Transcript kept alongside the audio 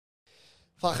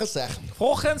Fucking sec.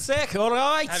 Fucking sick, all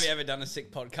right. Have you ever done a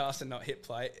sick podcast and not hit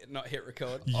play, not hit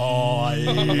record? Oh,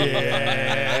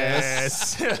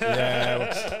 yes.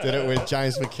 Yeah, did it with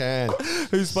James McCann.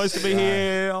 Who's supposed to be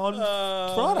here on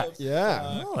Friday.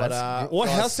 Yeah.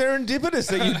 How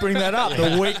serendipitous that you bring that up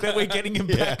the week that we're getting him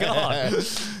back on.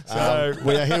 So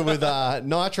we are here with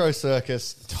Nitro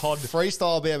Circus, Todd.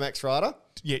 freestyle BMX rider.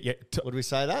 Yeah. Would we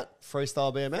say that?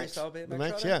 Freestyle BMX? Freestyle BMX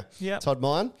rider? yeah. Yeah. Todd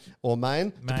Meyn or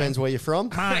Meyn. Depends where you're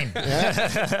from. Mine.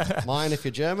 Yeah. Meyn if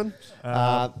you're German.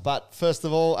 But first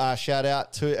of all, shout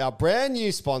out to our brand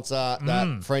new sponsor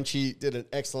that Frenchie did an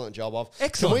excellent job of.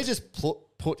 Excellent. Can we just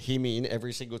put him in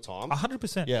every single time?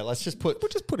 100%. Yeah, let's just put... We'll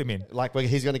just put him in. Like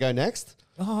he's going to go next.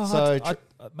 Oh, so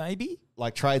maybe.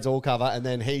 like trades all cover and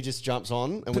then he just jumps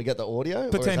on and we get the audio? Or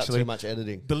is that Potentially. too much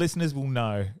editing? The listeners will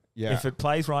know if it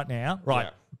plays right now. Right.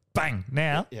 Yeah. Bang.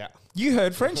 Now. Yeah. You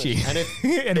heard Frenchie. And if,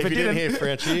 and if you didn't hear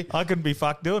Frenchie... I couldn't be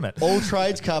fucked doing it.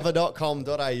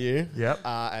 alltradescover.com.au. Yep.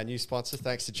 Our new sponsor,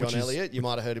 thanks to John Elliott. You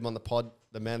might have heard him on the pod,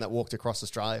 the man that walked across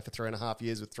Australia for 3.5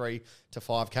 years with 3 to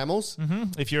 5 camels.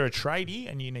 If you're a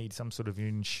tradie and you need some sort of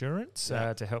insurance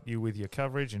to help you with your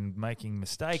coverage and making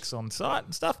mistakes on site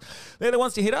and stuff, they're the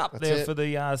ones to hit up. They're for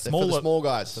the small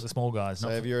guys. For the small guys. So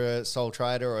if you're a sole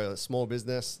trader or a small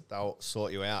business, they'll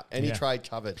sort you out. Any trade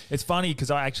covered. It's funny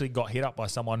because I actually got hit up by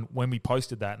someone when we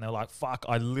posted that, and they're like, "Fuck,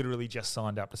 I literally just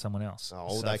signed up to someone else."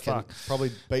 Oh, So they can probably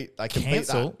beat. They can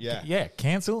cancel. beat that. Yeah,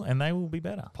 cancel, and they will be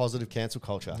better. Positive cancel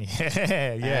culture. Yeah.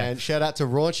 And shout out to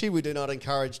Raunchy. We do not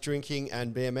encourage drinking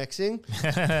and BMXing,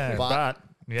 but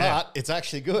it's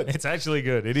actually good. It's actually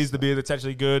good. It is the beer that's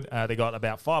actually good. They got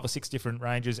about 5 or 6 different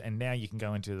ranges, and now you can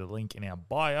go into the link in our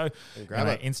bio, and grab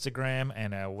our it. Instagram,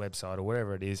 and our website or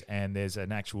wherever it is, and there's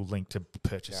an actual link to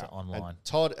purchase it online. And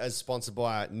Todd is sponsored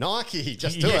by Nike.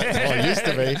 Just do it. Well, used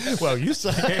to be. Well, used to.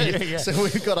 Yeah. So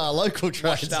we've got our local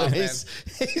trades, up, and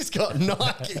he's got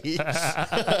Nike. But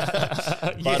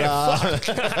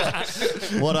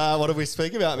what did we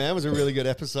speak about, man? It was a really good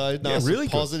episode. Nice, really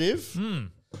and positive.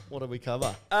 What did we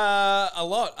cover? A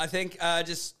lot. I think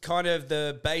just kind of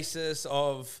the basis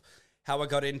of how I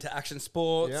got into action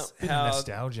sports, Bit of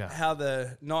nostalgia. how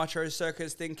the Nitro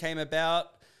Circus thing came about,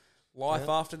 life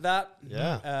after that.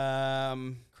 Yeah.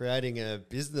 Creating a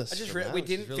business. I just from that, we which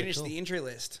is didn't really finish cool. the injury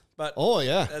list, but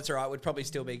That's all right. We'd probably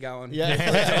still be going.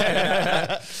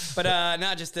 Yeah. But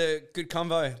no, just a good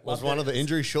convo. Was one of the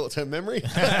injury short-term memory?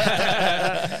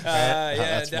 Yeah,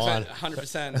 that's definitely, mine.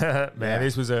 100%. Man,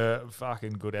 this was a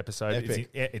fucking good episode.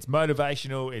 Epic. It's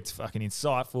motivational. It's fucking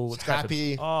insightful. It's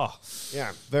happy.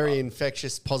 Yeah, very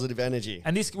infectious, positive energy.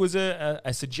 And this was a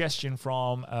suggestion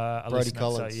from a Brody listener.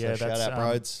 Collins. So shout out,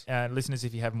 Broads. Listeners,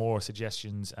 if you have more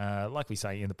suggestions, like we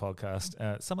say in the podcast,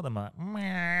 some of them are,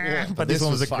 but this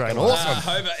one was a fucking great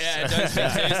awesome. Don't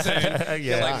speak too soon. Yeah.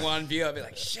 Get like one view, I'll be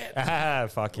like, shit. one.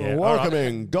 Fuck yeah.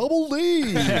 Welcoming Double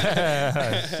D.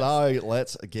 So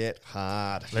let's get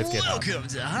hard. Let's get on. Welcome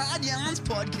to Hard Yarns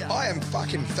Podcast. I am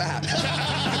fucking fat.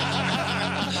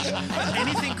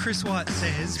 Anything Chris White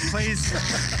says, please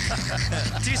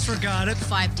disregard it.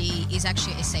 5D is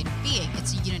actually a state of being.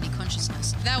 It's a unity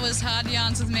consciousness. That was Hard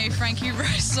Yarns with me, Frankie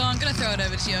Rose. So I'm going to throw it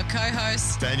over to your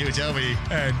co-host. Daniel Delby.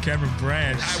 And Cameron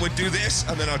Branch. I would do this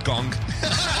and then I'd gong.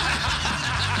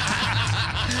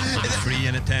 Free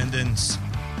in attendance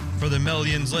for the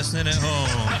millions listening at home.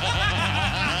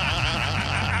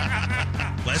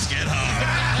 Let's get hard.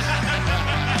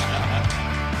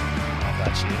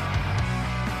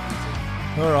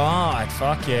 All right.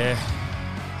 Fuck yeah.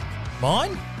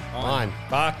 Mine? Mine.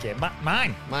 Fuck yeah.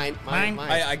 Mine. Mine.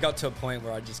 I got to a point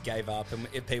where I just gave up, and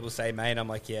if people say Meyn, I'm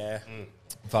like, yeah.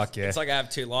 Fuck yeah. It's like I have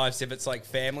 2 lives. If it's like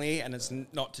family and it's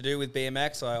not to do with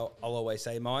BMX, I'll always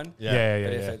say mine. Yeah.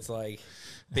 But if it's like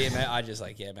BMX, I just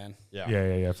like, yeah, man.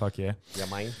 Yeah. Fuck yeah. Yeah,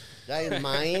 mine. Yeah,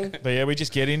 mine. But yeah, we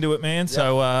just get into it, man.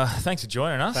 So thanks for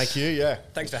joining us. Thank you. Yeah.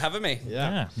 Thanks for having me.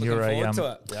 Yeah. Looking forward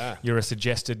to it. Yeah. You're a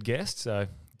suggested guest, so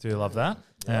do love that.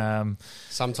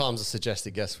 Sometimes the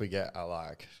suggested guests we get are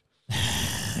like,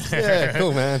 yeah,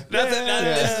 cool, man.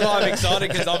 This is why I'm excited,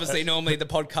 because obviously normally the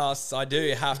podcasts I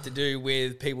do have to do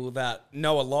with people that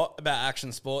know a lot about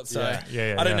action sports. So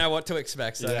I don't know what to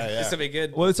expect. So this will be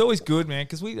good. Well, it's always good, man,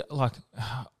 because we like.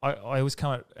 I always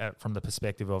come at from the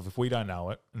perspective of if we don't know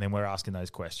it, and then we're asking those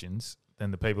questions,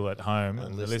 then the people at home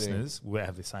and the listeners will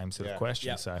have the same sort of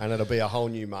questions. Yep. So And it'll be a whole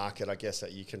new market, I guess,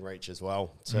 that you can reach as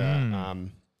well. To,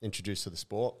 introduced to the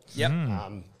sport. Yep.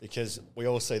 Because we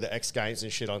all see the X Games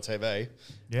and shit on TV.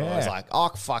 Yeah. I was like, I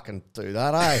can fucking do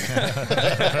that,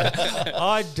 eh?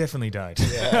 I definitely don't.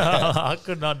 I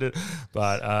could not do.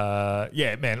 But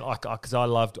yeah, man, because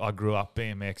I grew up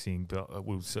BMXing, but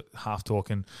we were half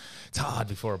talking. It's hard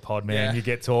before a pod, man. Yeah. You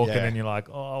get talking Yeah. and you're like,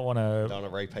 oh, I want to. Don't want to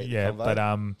repeat. Yeah, the convo. but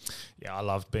yeah, I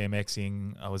loved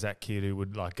BMXing. I was that kid who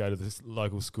would like go to this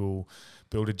local school,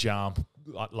 build a jump,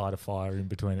 light a fire in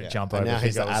between it, jump And over. now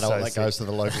he's the adult that goes to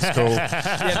the local school.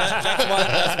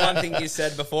 That's one thing you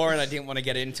said before, and I didn't want to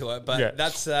get into it, but Yeah.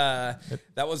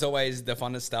 that was always the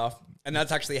funnest stuff, and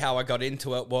that's actually how I got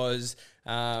into it. Was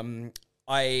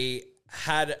I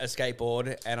had a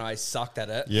skateboard and I sucked at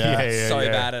it, so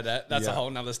bad at it. That's a whole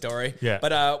nother story. Yeah.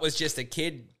 But it was just a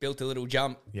kid built a little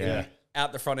jump Yeah.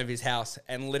 out the front of his house,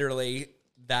 and literally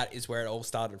that is where it all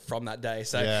started from that day.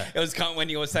 So it was kind of, when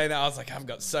you were saying that, I was like, I've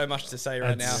got so much to say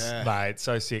right now. Mate, it's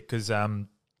so sick because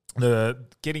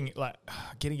getting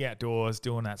outdoors,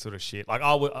 doing that sort of shit. Like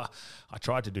I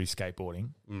tried to do skateboarding,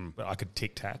 but I could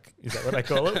tic tac. Is that what they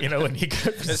call it? You know, when you go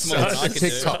That's more than I could do.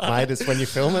 TikTok, mate. It's when you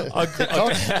film it. I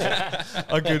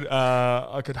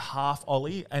could half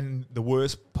ollie, and the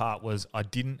worst part was I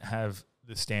didn't have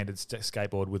the standard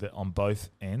skateboard with it on both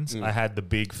ends. I had the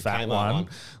big fat Kmart one. one.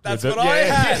 That's with what I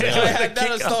had. yeah, I with had the that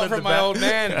kick as up thought at from the my back. old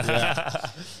man.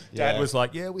 Dad was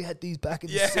like, "Yeah, we had these back in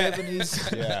the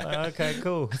 70s." Yeah. Okay,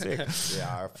 cool. Sick.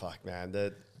 Yeah, fuck, man.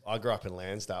 I grew up in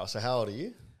Lansdale. So how old are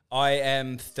you? I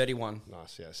am 31.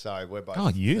 Nice, yeah. So we're both Oh,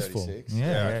 youthful. 36.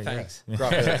 Yeah. Thanks. Grew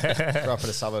up in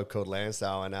a suburb called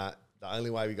Lansdale, and the only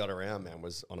way we got around, man,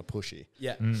 was on a pushy.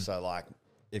 Yeah. So, like,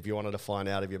 if you wanted to find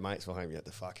out if your mates were home, you had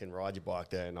to fucking ride your bike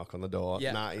there and knock on the door.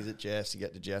 Yeah. Nah, he's at Jeff's. You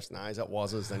get to Jeff's. Nah, he's at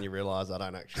Waz's. Then you realise I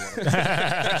don't actually want to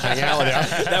hang out with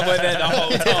you. That were there the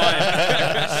whole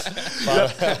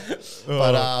time.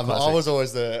 But I was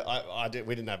always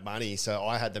we didn't have money, so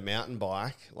I had the mountain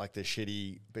bike, like the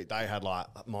shitty, but they had like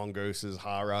mongooses,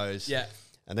 haros. Yeah.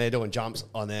 And they're doing jumps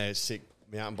on their sick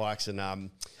mountain bikes. And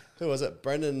who was it?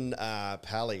 Brendan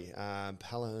Pally.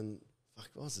 Palin.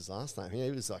 What was his last name?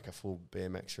 He was like a full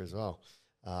BMXer as well.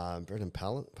 Brendan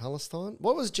Palestine.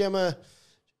 What was Gemma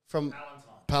from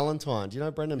Palantine? Do you know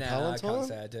Brendan Palantine? I can't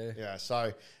say I do. Yeah,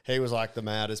 so he was like the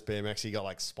maddest BMX. He got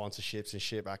like sponsorships and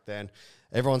shit back then.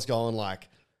 Everyone's going like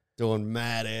doing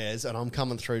mad airs, and I'm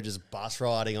coming through just bus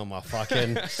riding on my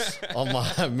fucking on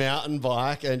my mountain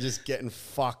bike and just getting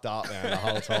fucked up, man, the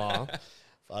whole time.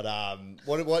 But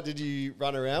what did you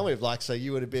run around with? Like, so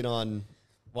you would have been on.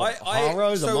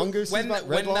 Haros or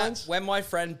mongooses, when my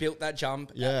friend built that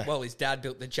jump, his dad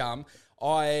built the jump,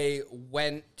 I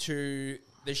went to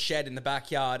the shed in the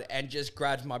backyard and just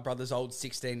grabbed my brother's old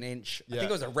 16-inch. I think it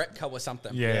was a Repco or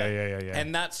something. Yeah.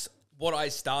 And that's what I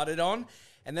started on.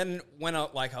 And then when I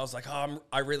was like,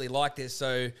 I really like this.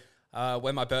 So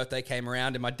when my birthday came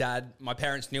around and my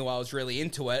parents knew I was really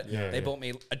into it, they bought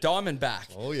me a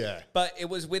Diamondback. Oh, yeah. But it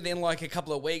was within like a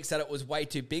couple of weeks that it was way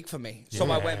too big for me. So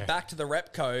I went back to the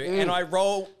Repco and I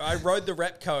rode the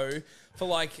Repco for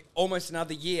like almost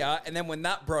another year. And then when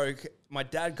that broke, my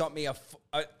dad got me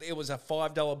it was a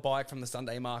 $5 bike from the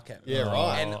Sunday market. Yeah,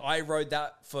 right. And I rode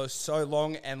that for so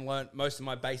long and learnt most of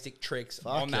my basic tricks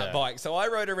on that bike. So I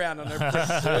rode around on it.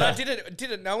 But I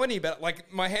didn't know any better.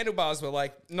 Like my handlebars were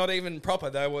like not even proper.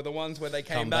 They were the ones where they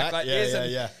came back like this.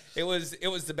 Yeah. It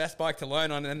was the best bike to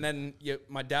learn on. And then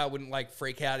my dad wouldn't like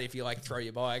freak out if you like throw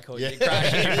your bike or you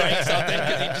crash and you break something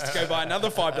because he'd just go buy another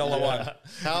 $5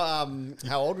 one.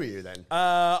 How old were you then?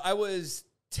 I was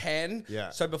 10. Yeah.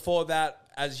 So before that,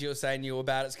 as you were saying, you were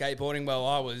bad at skateboarding. Well,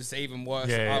 I was even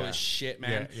worse. I was shit,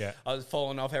 man. Yeah. I was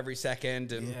falling off every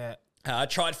second. And I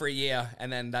tried for a year,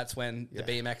 and then that's when the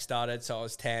BMX started. So I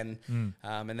was 10.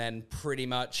 And then pretty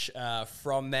much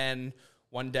from then,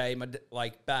 one day,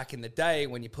 back in the day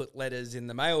when you put letters in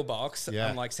the mailbox,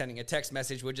 I'm like sending a text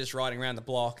message. We're just riding around the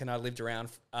block, and I lived around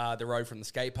the road from the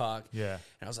skate park. Yeah. And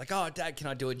I was like, "Oh, Dad, can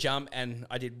I do a jump?" And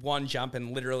I did one jump,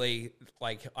 and literally,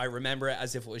 like, I remember it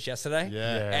as if it was yesterday.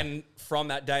 Yeah. And from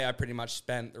that day, I pretty much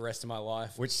spent the rest of my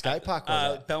life. Which skate park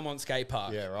was it? Belmont Skate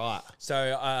Park. Yeah, right.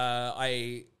 So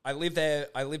I live there.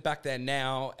 I live back there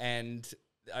now, and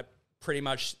pretty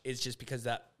much it's just because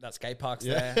that skate park's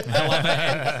there. I love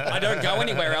it. I don't go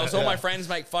anywhere else. All my friends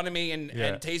make fun of me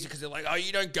and tease me because they're like, "Oh,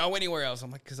 you don't go anywhere else."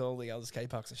 I'm like, "Because all the other skate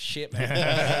parks are shit, man."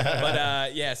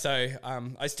 But so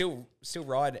I still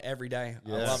ride every day. I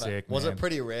love it. Was it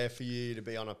pretty rare for you to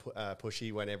be on a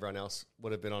pushy when everyone else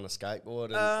would have been on a skateboard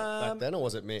back then, or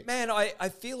was it mixed? Man, I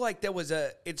feel like there was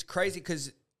it's crazy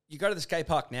because you go to the skate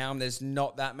park now and there's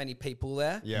not that many people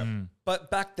there. Yeah.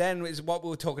 But back then is what we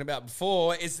were talking about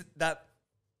before, is that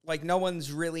like no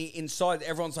one's really inside.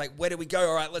 Everyone's like, where do we go?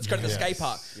 All right, let's go to the skate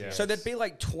park. Yes. So there'd be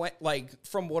like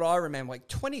from what I remember, like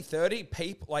 20, 30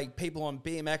 people on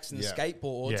BMX and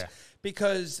skateboards,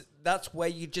 because that's where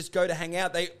you just go to hang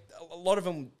out. A lot of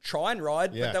them try and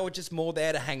ride, but they were just more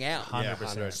there to hang out.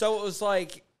 100%. So it was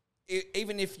like,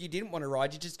 even if you didn't want to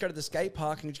ride, you just go to the skate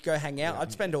park and just go hang out. I'd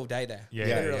spend all day there.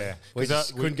 Yeah. We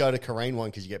just couldn't go to Kareen one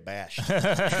because you get bashed.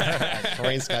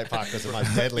 Kareen skate park was the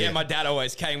most deadly. Yeah, my dad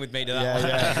always came with me to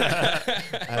that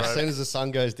one. And as soon as the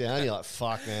sun goes down, you're like,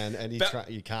 fuck, man. And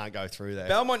you can't go through there.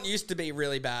 Belmont used to be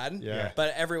really bad,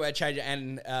 but everywhere changed.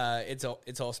 And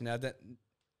it's awesome now.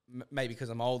 Maybe because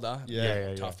I'm older.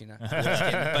 Tough, you know.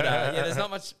 But there's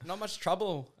not much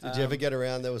trouble. Did you ever get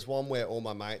around? There was one where all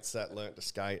my mates that learnt to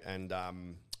skate and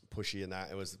Pushy and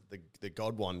that. It was the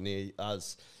God one near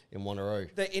us in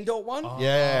Wanneroo. The indoor one?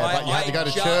 Yeah, but you had to go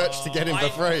to church to get in for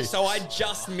free. So I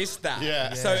just missed that.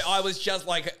 Yeah. So I was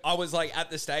at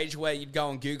the stage where you'd go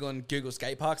on Google and Google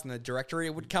skate parks and the directory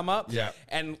would come up. Yeah.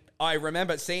 And I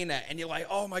remember seeing that and you're like,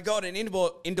 oh my God, an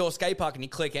indoor skate park, and you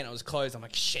click and it was closed. I'm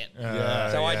like, shit.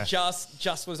 I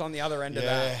just was on the other end of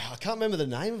that. I can't remember the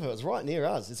name of it. It was right near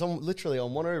us. It's literally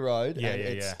on Wanneroo Road.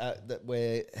 It's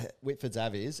where Whitford's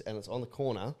Ave is, and it's on the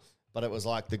corner. But it was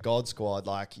like the God Squad.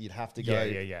 Like you'd have to go.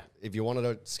 If you wanted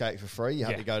to skate for free, you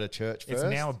had to go to church first.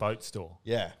 It's now a boat store.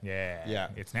 Yeah.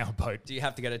 It's now a boat. Do you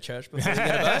have to go to church before you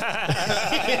get a boat?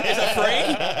 Is it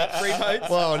free? Free boats?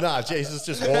 Well, no. Jesus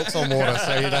just walks on water,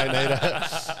 so you don't need it.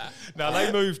 No,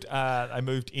 they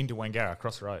moved into Wangara,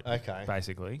 across the road. Okay.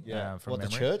 Basically. From the memory.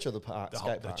 church or the park?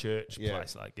 The church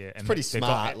place, and it's pretty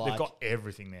smart. They've got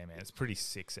everything there, man. It's pretty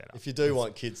sick setup. If you do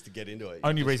want kids to get into it,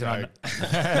 only reason I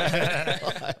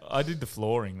did the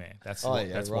flooring there. That's why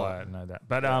I know that.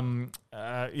 But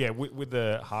with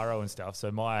the Haro and stuff.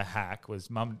 So my hack was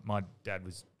my dad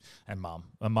was and mum.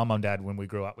 My mum and dad, when we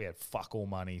grew up, we had fuck all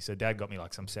money. So dad got me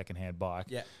like some secondhand bike.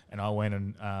 Yeah. And I went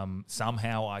and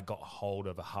somehow I got hold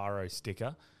of a Haro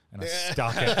sticker. And I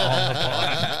stuck it on the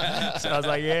bike. So I was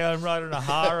like, I'm riding a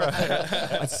Haro.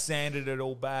 I sanded it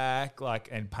all back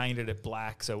and painted it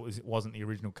black so it wasn't the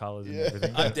original colours and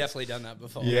everything. I've definitely done that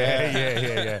before.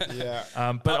 Yeah.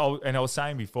 I was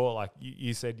saying before, like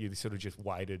you said you sort of just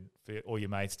waited for all your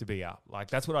mates to be up. Like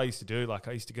that's what I used to do. Like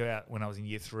I used to go out when I was in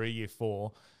year 3, year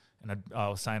 4, and I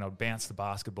was saying I'd bounce the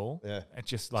basketball. Yeah. And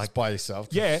just by yourself.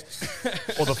 Yeah.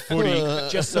 Or the footy.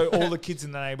 Just so all the kids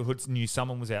in the neighbourhoods knew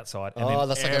someone was outside. And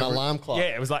that's like an alarm clock.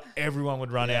 Yeah, it was like everyone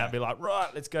would run out and be like, right,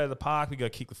 let's go to the park. We go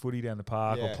kick the footy down the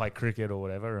park or play cricket or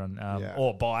whatever. And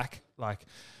or bike. Like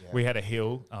we had a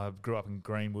hill. I grew up in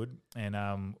Greenwood, and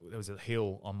there was a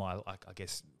hill on my, I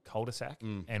guess, cul-de-sac.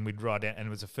 And we'd ride down. And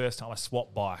it was the first time I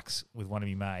swapped bikes with one of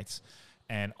my mates.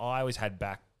 And I always had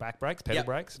back brakes, pedal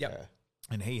brakes. Yep. Yeah.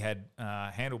 And he had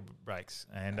handle brakes,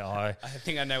 and I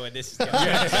think I know where this is going.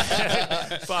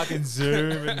 Fucking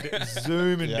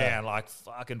zooming down like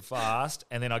fucking fast,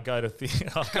 and then I go to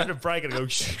brake and I go,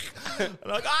 and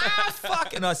I'm like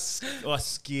fuck, and I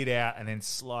skid out and then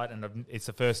slide, and it's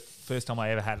the first time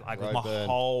I ever had with my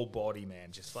whole body,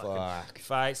 man, just fucking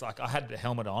face. Like I had the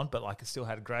helmet on, but like I still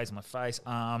had a graze on my face,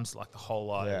 arms, like the whole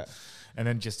lot. Yeah. And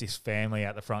then just this family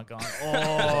out the front going,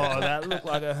 oh, that looked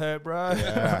like it hurt, bro.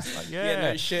 Yeah.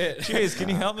 No shit. Cheers, can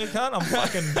you help me, cunt?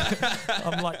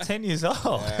 I'm like 10 years old.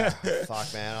 Yeah.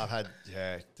 Fuck, man.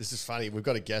 This is funny. We've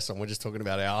got a guest on. We're just talking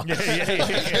about our. But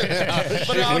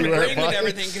I'm agreeing with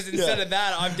everything because instead of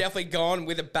that, I've definitely gone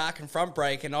with a back and front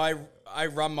brake, and I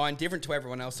run mine different to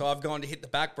everyone else. So I've gone to hit the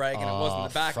back brake, and it wasn't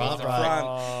the back, it was the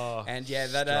front. And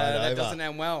that doesn't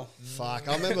end well. Fuck.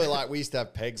 I remember we used to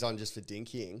have pegs on just for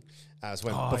dinkying.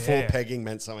 Before pegging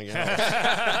meant something else.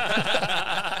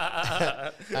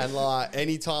 And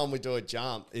anytime we do a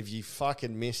jump, if you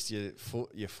fucking missed your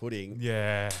footing,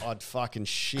 I'd fucking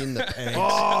shin the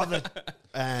pegs.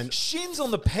 And shins on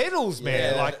the pedals,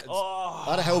 man. I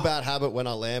had a hell bad habit when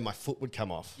I land, my foot would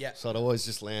come off. Yeah. So I'd always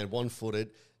just land one-footed,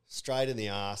 straight in the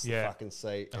ass, the fucking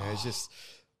seat. And it's just,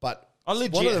 but I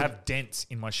legit have dents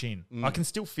in my shin. I can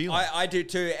still feel it. I do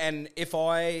too. And if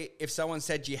someone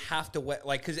said you have to wear,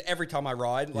 because every time I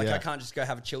ride, I can't just go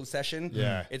have a chill session.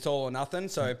 Yeah. It's all or nothing.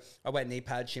 So I wear knee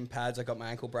pads, shin pads. I got my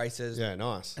ankle braces. Yeah,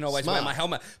 nice. And always wear my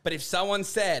helmet. But if someone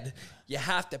said you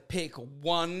have to pick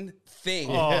one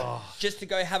thing just to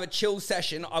go have a chill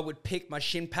session, I would pick my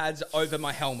shin pads over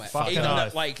my helmet. Even though,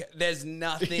 there's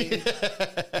nothing,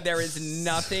 there is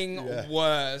nothing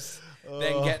worse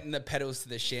than getting the pedals to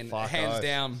the shin, hands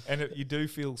down. And you do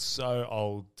feel so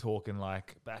old talking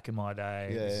like back in my day,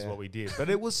 this is what we did. But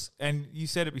it was, and you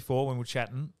said it before when we were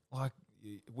chatting,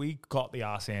 we got the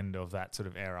arse end of that sort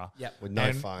of era. Yep. With no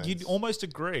and phones. You'd almost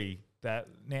agree that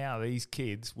now these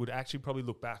kids would actually probably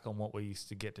look back on what we used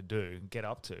to get to do and get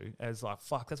up to as like,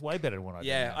 fuck, that's way better than what I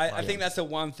Yeah, do now. I think that's the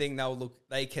one thing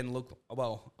they can look,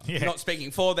 well, Yeah. not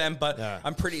speaking for them, but Yeah.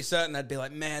 I'm pretty certain they'd be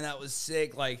like, man, that was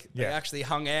sick. Like, they Yeah. actually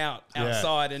hung out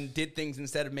outside and did things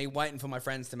instead of me waiting for my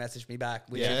friends to message me back,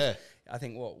 which is, I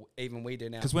think, what even we do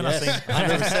now. Because when I think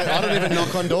 100%. I don't even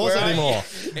knock on doors Where are anymore.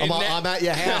 you? I'm, And like, now- I'm at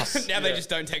your house. now they just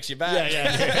don't text you back.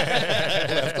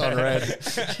 Left on red.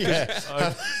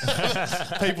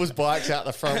 People's bikes out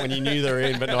the front when you knew they're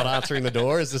in but not answering the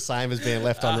door is the same as being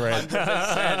left on red.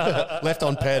 left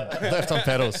on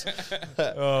pedals.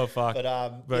 oh fuck.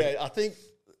 But yeah, I think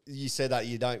you said that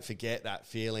you don't forget that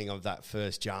feeling of that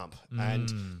first jump.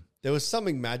 And there was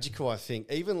something magical, I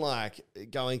think, even like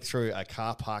going through a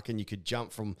car park and you could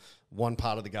jump from one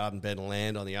part of the garden bed and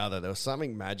land on the other. There was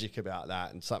something magic about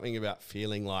that and something about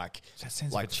feeling like, that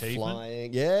sense like of achievement.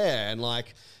 flying. Yeah. And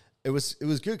like, it was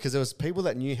good because there was people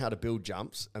that knew how to build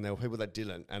jumps and there were people that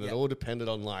didn't. And it all depended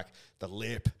on like the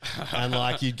lip and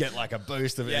like you'd get like a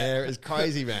boost of air. It's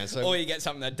crazy, man. So Or you get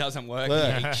something that doesn't work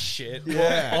Yeah. and you eat shit.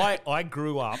 I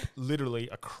grew up literally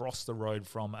across the road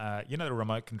from, the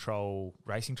remote control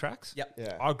racing tracks? Yep.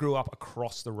 Yeah. I grew up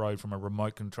across the road from a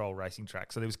remote control racing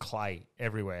track. So there was clay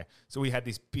everywhere. So we had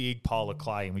this big pile of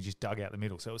clay and we just dug out the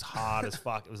middle. So it was hard as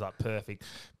fuck. It was like perfect.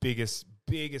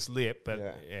 Biggest lip, but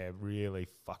really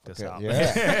fucked us up.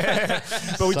 Yeah.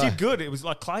 But we did good. It was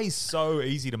like clay's so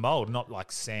easy to mold, not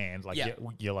like sand, like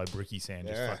yellow bricky sand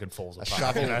just fucking falls apart.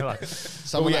 shovel. You know, like,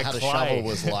 Someone but we that had a clay. shovel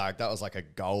was like, that was like a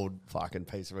gold fucking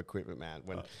piece of equipment, man.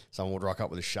 When someone would rock up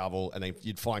with a shovel and then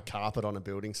you'd find carpet on a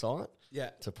building site.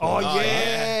 Yeah. To put Oh, on.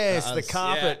 yes, That the was-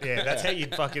 carpet. Yeah, that's how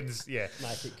you'd fucking,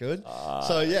 Make it good.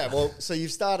 So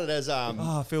you've started as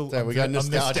I feel there we go, I'm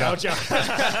nostalgia.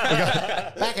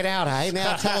 Back it out, hey.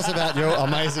 Now tell us about your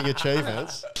amazing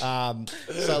achievements.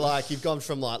 So like you've gone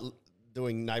from like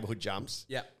doing neighborhood jumps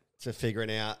to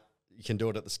figuring out you can do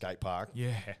it at the skate park.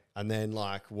 Yeah. And then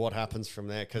like what happens from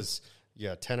there? Because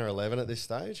you're 10 or 11 at this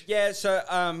stage. Yeah, so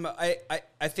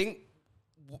I think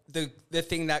the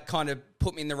thing that kind of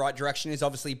put me in the right direction is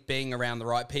obviously being around the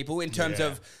right people in terms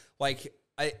of like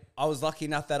I was lucky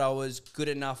enough that I was good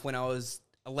enough when I was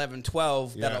 11,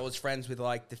 12 that I was friends with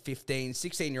like the 15,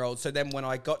 16-year-olds. So then when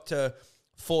I got to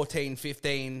 14,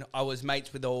 15, I was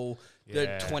mates with all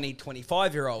the 20,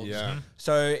 25-year-olds. Yeah.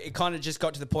 So it kind of just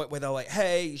got to the point where they're like,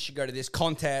 hey, you should go to this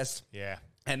contest. Yeah.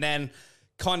 And then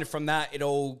kind of from that, it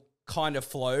all kind of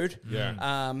flowed.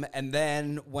 Yeah. And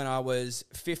then when I was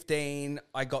 15,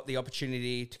 I got the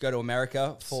opportunity to go to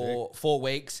America for 4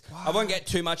 weeks. I won't get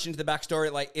too much into the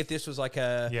backstory. Like if this was like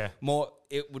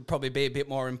it would probably be a bit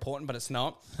more important, but it's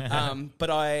not. But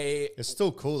It's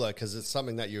still cool though because it's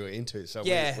something that you were into. So we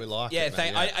like it.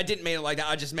 Man. I didn't mean it like that.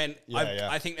 I just meant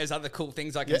I think there's other cool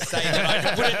things I can say that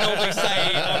I wouldn't normally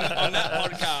say on that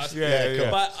podcast.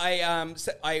 Cool. But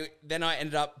I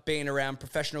ended up being around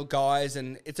professional guys,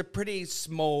 and it's a pretty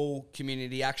small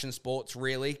community, action sports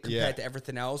really compared to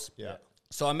everything else. Yeah.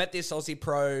 So I met this Aussie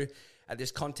pro at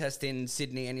this contest in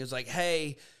Sydney, and he was like,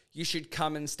 "Hey, you should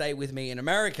come and stay with me in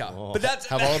America." But that's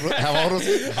How old was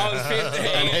he? I was 15.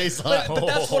 And he's like, but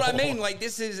that's what I mean. Like,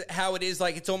 this is how it is.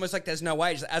 Like, it's almost like there's no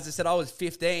age. As I said, I was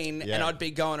 15 and I'd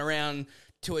be going around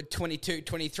to a 22,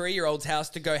 23-year-old's house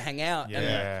to go hang out. Yeah.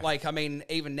 And like, I mean,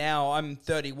 even now I'm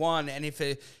 31, and if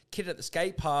a kid at the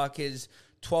skate park is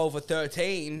 12 or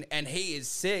 13 and he is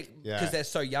sick because they're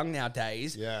so young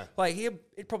nowadays, like it'd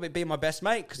probably be my best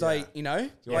mate because You're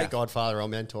like godfather or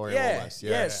mentor almost.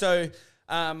 Yeah. So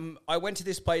I went to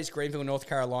this place, Greenville, North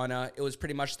Carolina. It was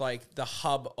pretty much like the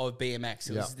hub of BMX.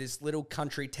 It was this little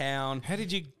country town. How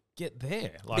did you get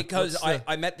there? Like, Because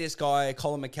I met this guy,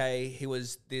 Colin McKay. He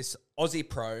was this Aussie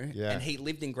pro, Yeah. and he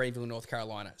lived in Greenville, North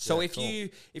Carolina. So if you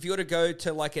were to go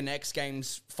to like an X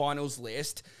Games finals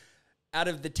list, out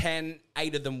of the 10,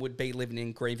 8 of them would be living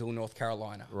in Greenville, North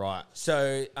Carolina. Right.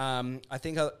 So I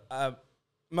think a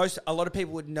lot of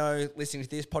people would know, listening to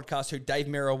this podcast, who Dave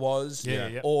Mirra was,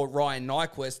 or Ryan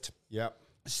Nyquist. Yep.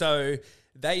 So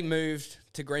they moved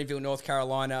to Greenville, North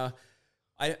Carolina.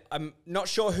 I'm not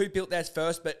sure who built theirs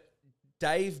first, but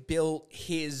Dave built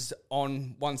his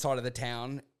on one side of the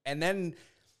town. And then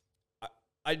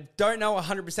I don't know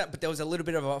 100%, but there was a little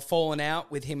bit of a falling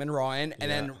out with him and Ryan. And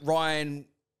then Ryan,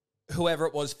 whoever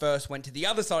it was first, went to the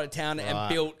other side of town and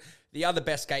built the other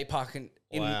best skate park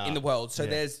in the world. So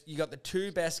you got the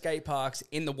 2 best skate parks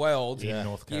in the world. in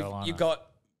North Carolina. You've got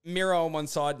Miro on one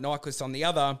side, Nyquist on the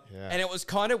other. Yeah. And it was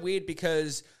kind of weird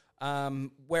because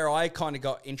where I kind of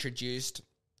got introduced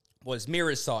was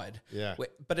Mira's side. Yeah.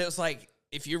 But it was like,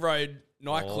 if you rode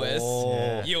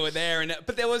Nyquist, you were there,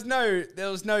 but there was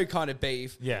no kind of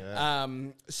beef. Yeah.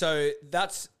 So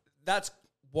that's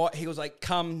what he was like.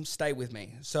 Come stay with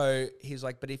me. So he's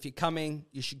like, but if you're coming,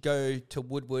 you should go to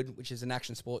Woodward, which is an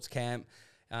action sports camp.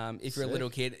 If you're a little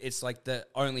kid, it's like the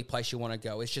only place you want to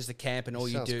go. It's just a camp, and all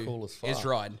you do is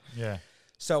ride. Yeah.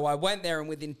 So I went there, and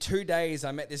within 2 days,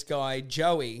 I met this guy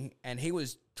Joey, and he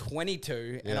was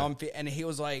 22, and he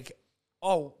was like,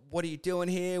 "Oh, what are you doing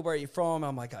here? Where are you from?"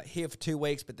 I'm like, "Here for 2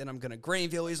 weeks, but then I'm going to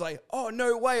Greenville." He's like, "Oh,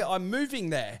 no way, I'm moving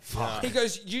there." He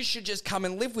goes, "You should just come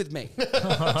and live with me." So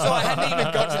I hadn't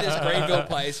even got to this Greenville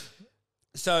place.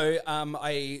 So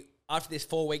after this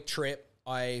 4-week trip,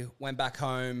 I went back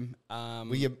home.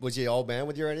 Was your old man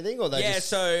with you or anything? Or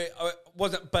so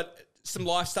wasn't, but some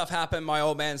life stuff happened. My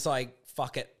old man's like,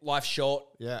 "Fuck it, life's short.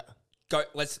 Yeah. Go,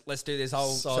 let's do this."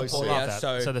 I'll So support sick.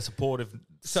 you. So the supportive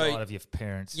side of your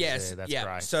parents. Yes, that's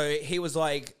great. So he was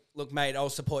like, "Look, mate, I'll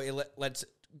support you. Let's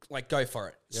like go for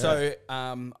it." Yeah. So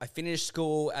I finished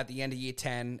school at the end of year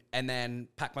 10, and then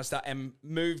packed my stuff and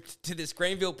moved to this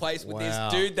Greenville place with this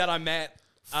dude that I met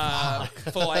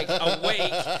for like a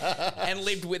week and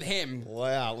lived with him.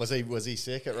 Wow, was he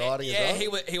sick at riding? Yeah, as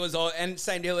well? he was all, and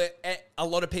same deal. A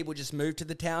lot of people just moved to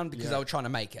the town because they were trying to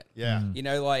make it. Yeah, you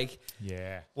know, like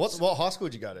What high school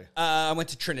did you go to? I went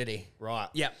to Trinity. Right.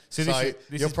 Yeah. So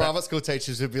your private school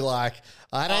teachers would be like,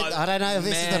 I don't know if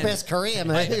this is the best career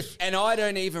move. And I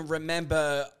don't even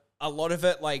remember a lot of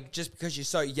it, like, just because you're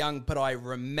so young, but I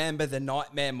remember the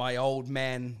nightmare my old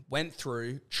man went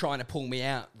through trying to pull me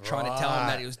out, trying to tell him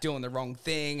that he was doing the wrong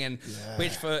thing, and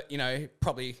which for,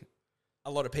 probably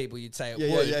a lot of people you'd say it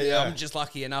would. Yeah. I'm just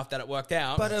lucky enough that it worked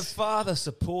out. But a father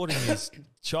supporting his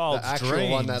child's the actual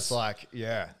dreams. one that's like,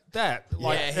 that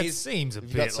seems a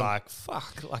bit like,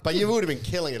 fuck. Like, but you would have been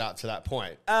killing it up to that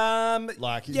point.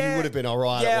 You would have been all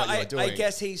right at what you were doing. I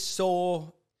guess he saw...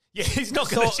 Yeah, he's not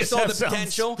going to just saw have the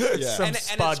potential. Some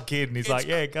spud kid, and he's like,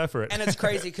 "Yeah, go for it." And it's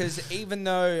crazy because even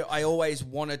though I always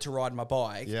wanted to ride my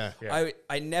bike,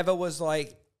 I never was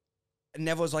like,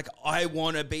 I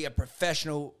want to be a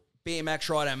professional BMX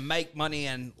rider and make money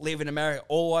and live in America.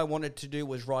 All I wanted to do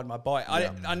was ride my bike.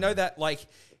 I know that, like,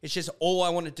 it's just all I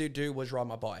wanted to do was ride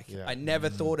my bike. Yeah. I never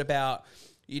thought about,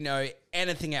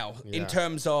 anything else in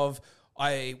terms of,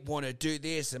 I want to do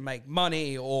this and make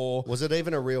money, or... Was it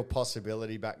even a real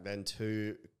possibility back then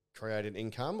to create an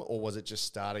income, or was it just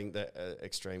starting the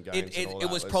extreme games? It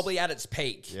was probably at its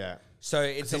peak. Yeah. So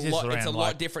it's a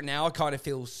lot different now. I kind of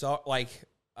feel so like...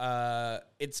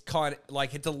 it's kind of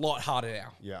like it's a lot harder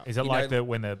now. Yeah. Is it like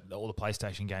when all the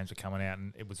PlayStation games were coming out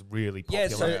and it was really popular? Yeah,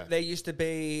 so there used to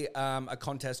be a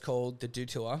contest called the Do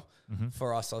Tour.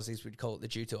 For us Aussies, we'd call it the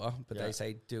Jew Tour, but they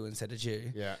say do instead of Jew.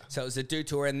 Yeah. So it was a Do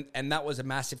Tour, and that was a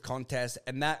massive contest,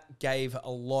 and that gave a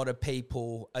lot of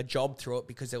people a job through it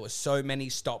because there were so many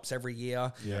stops every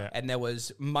year, and there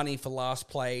was money for last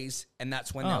place, and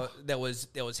that's when there was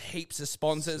heaps of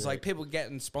sponsors, like people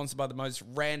getting sponsored by the most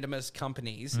randomest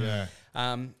companies,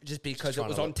 just because it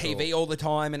was on TV all the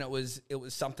time, and it was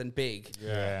something big.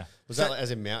 Yeah. Was that as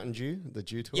in Mountain Dew, the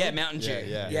Dew Tour? Yeah, Mountain Dew.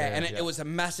 Yeah. And it was a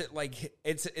massive, like,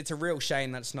 it's a real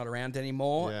shame that's not around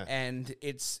anymore. Yeah. And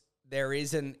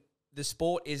the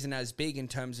sport isn't as big in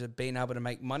terms of being able to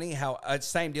make money.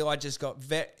 Same deal, I just got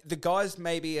the guys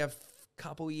maybe a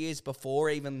couple years before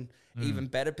even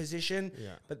better position. Yeah.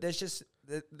 But there's just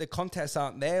the contests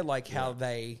aren't there like how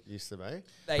they used to be.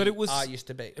 Used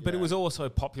to be. But it was also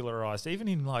popularized even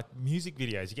in like music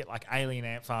videos. You get like Alien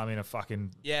Ant Farm in a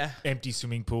fucking empty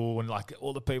swimming pool, and like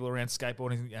all the people around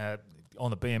skateboarding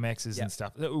on the BMXs and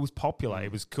stuff. It was popular.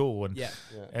 It was cool. And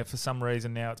for some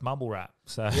reason now it's mumble rap.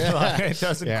 So like, it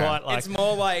doesn't quite like... It's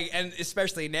more like, and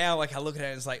especially now, like I look at it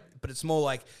and it's like, but it's more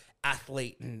like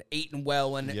athlete and eating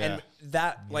well and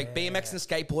that like BMX and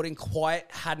skateboarding quite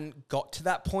hadn't got to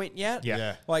that point yet.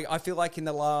 Yeah. Like I feel like in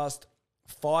the last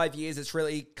 5 years it's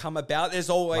really come about. There's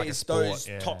always those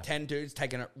top 10 dudes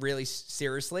taking it really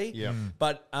seriously. Yeah.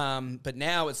 But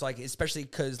now it's like, especially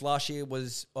because last year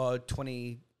was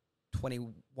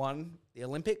 2021 the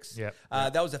Olympics.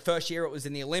 That was the first year it was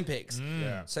in the Olympics.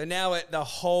 So now the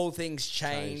whole thing's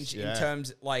changed in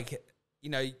terms like,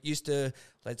 used to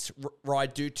let's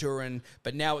ride Do Tour,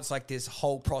 but now it's like this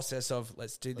whole process of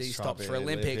let's do these stops for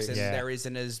Olympics, and there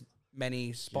isn't as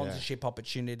many sponsorship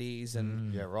opportunities.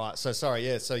 And So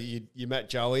sorry, so you met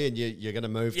Joey, and you're going to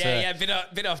move to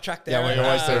bit off track there. Yeah, we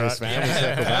always do this,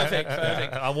 man.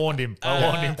 Perfect. I warned him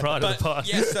prior to the pod.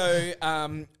 Yeah,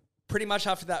 so pretty much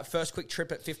after that first quick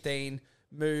trip at 15,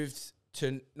 moved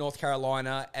to North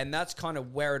Carolina, and that's kind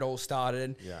of where it all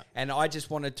started. Yeah. And I just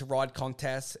wanted to ride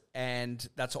contests, and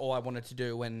that's all I wanted to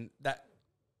do. And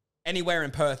anywhere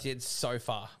in Perth, it's so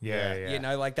far. Yeah. You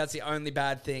know, like that's the only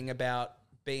bad thing about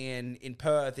being in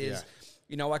Perth is... Yeah.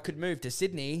 You know, I could move to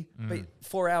Sydney, but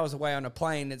 4 hours away on a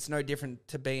plane, it's no different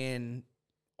to being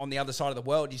on the other side of the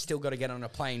world. You still got to get on a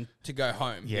plane to go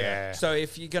home. Yeah. So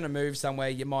if you're going to move somewhere,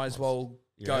 you might as well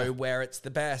go where it's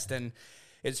the best. And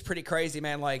it's pretty crazy,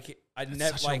 man. Like I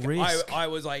never, like I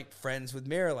was like friends with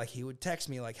Mira. Like he would text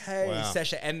me like, "Hey,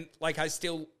 Sesha," and like I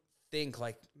still think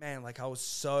like, man, like I was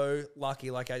so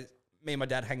lucky. Like me and my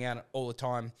dad hang out all the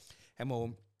time, and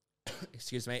we'll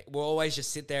always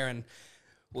just sit there and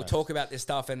we'll talk about this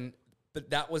stuff.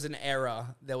 But that was an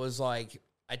era. There was like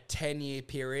a 10-year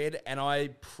period, and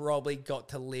I probably got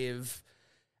to live,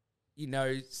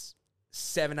 7-8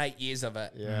 years of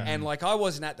it. Yeah. And like I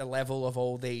wasn't at the level of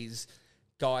all these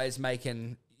guys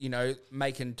making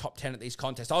top 10 at these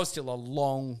contests. I was still a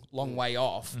long way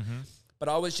off. But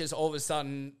I was just all of a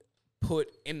sudden put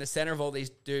in the center of all these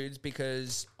dudes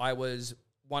because I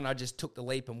just took the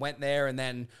leap and went there, and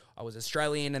then I was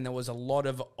Australian, and there was a lot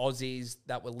of Aussies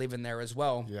that were living there as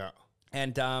well. Yeah.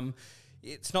 And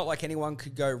it's not like anyone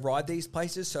could go ride these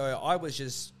places, so I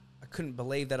couldn't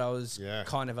believe that I was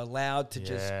kind of allowed to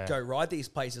just go ride these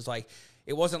places. Like,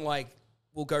 it wasn't like,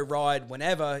 we'll go ride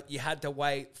whenever. You had to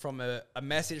wait from a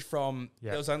message from,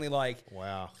 there was only like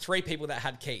 3 people that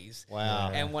had keys.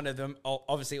 Wow. And one of them,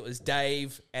 obviously it was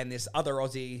Dave and this other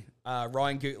Aussie,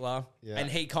 Ryan Gutler. Yeah. And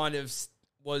he kind of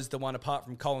was the one apart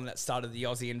from Colin that started the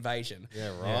Aussie invasion.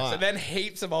 Yeah, right. So then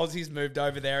heaps of Aussies moved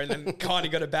over there and then kind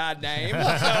of got a bad name. So they're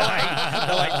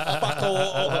like, fuck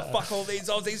all these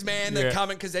Aussies, man. They're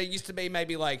coming, because there used to be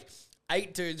maybe like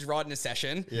 8 dudes riding a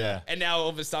session. Yeah. And now all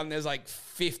of a sudden there's like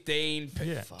 15,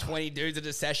 20 dudes at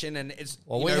a session, and it's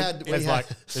it's like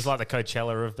the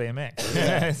Coachella of BMX.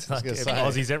 It's like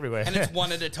Aussies everywhere. And it's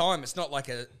one at a time. It's not like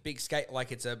a big skate,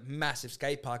 like it's a massive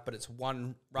skate park, but it's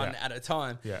one run at a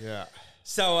time. Yeah.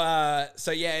 So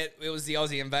it was the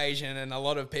Aussie invasion, and a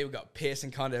lot of people got pissed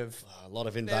and kind of A lot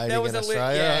of invading in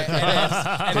Australia.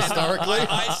 And historically.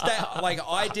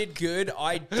 I did good.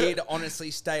 I did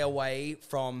honestly stay away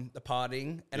from the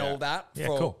partying and all that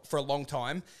for a long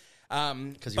time.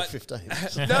 Because you're 15.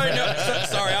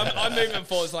 Sorry, I'm moving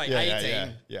forward like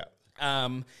 18. Yeah.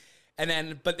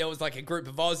 But there was like a group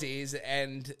of Aussies,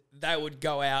 and they would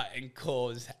go out and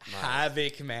cause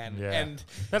havoc, man. Yeah. And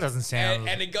that doesn't sound.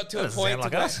 And it got to a point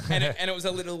like where, us. and it was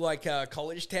a little like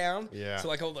college town. Yeah. So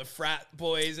like all the frat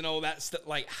boys and all that stuff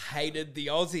like hated the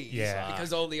Aussies. Yeah.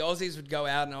 Because all the Aussies would go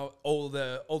out, and all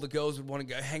the girls would want to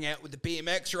go hang out with the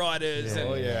BMX riders. Yeah.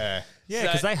 And, Yeah,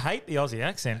 because they hate the Aussie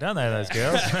accent, don't they, those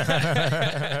girls?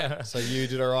 So you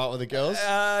did all right with the girls?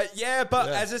 But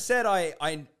as I said,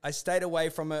 I stayed away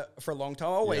from it for a long time.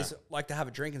 I always like to have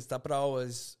a drink and stuff, but I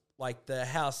always like the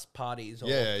house parties. Or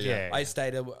I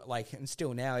stayed and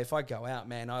still now, if I go out,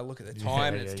 man, I look at the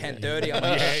time and it's 10:30. I'm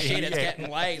like, shit, it's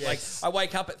getting late. Like I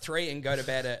wake up at 3 and go to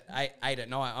bed at 8 at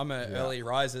night. I'm an early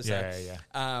riser. So,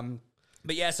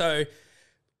 so.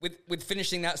 With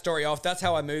finishing that story off, that's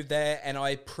how I moved there, and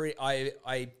I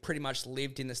pretty much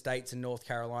lived in the States in North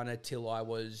Carolina till I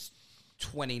was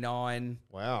 29.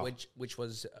 Wow, which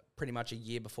was pretty much a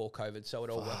year before COVID, so it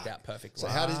all worked out perfectly. So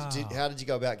how did you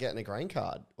go about getting a green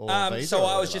card? Or visa so or I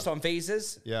was whatever? just on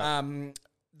visas. Yeah.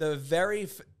 The very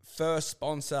first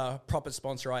proper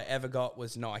sponsor I ever got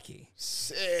was Nike.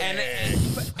 Sick. And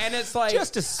it's like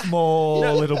just a small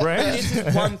little brand. This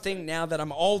is one thing now that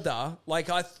I'm older.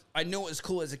 Like I knew it was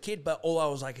cool as a kid, but all I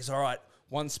was like is, all right,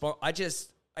 one spot. I did.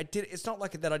 It's not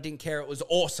like that I didn't care. It was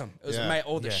awesome. It was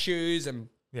all the shoes, and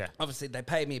obviously they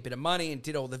paid me a bit of money and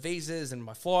did all the visas and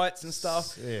my flights and stuff.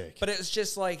 Sick. But it was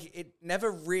just like it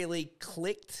never really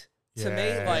clicked to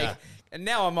me. Like, and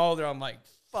now I'm older. I'm like,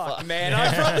 fuck, man,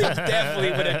 I probably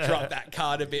definitely would have dropped that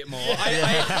card a bit more.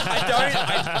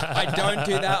 I don't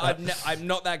do that. I'm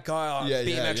not that guy. I'm a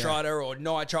BMX rider or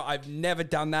Nitro. I've never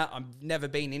done that. I've never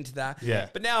been into that. Yeah.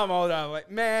 But now I'm older. I'm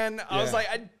like, man, I was like,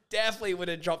 I definitely would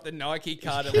have dropped the Nike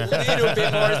card a little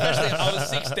bit more, especially if I was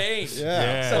 16.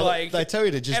 Yeah. So like, they tell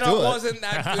you to just and do it. I wasn't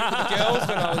that good with the girls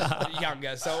when I was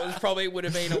younger, so it probably would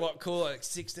have been a lot cooler. Like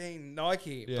 16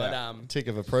 Nike, but tick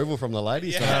of approval from the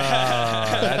ladies.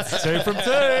 That's 2 from 2.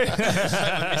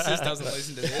 My missus doesn't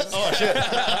listen to this. Oh shit!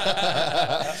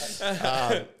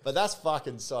 But that's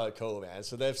fucking so cool, man.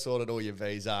 So they've sorted all your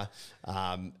visa,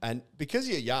 and because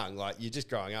you're young, like you're just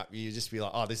growing up, you just be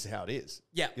like, oh, this is how it is.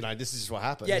 Yeah, this is just what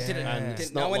happens. Yeah,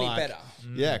 didn't know any better.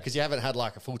 Yeah, because you haven't had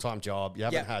like a full-time job, you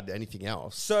haven't had anything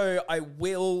else. So I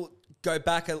will go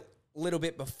back a little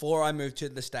bit before I moved to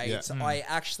the States. Yeah. I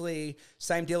actually,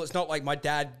 same deal. It's not like my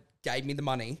dad gave me the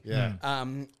money. Yeah.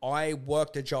 I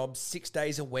worked a job 6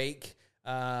 days a week.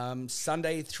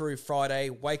 Sunday through Friday,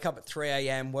 wake up at 3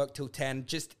 a.m., work till 10,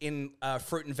 just in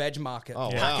fruit and veg market,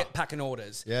 packing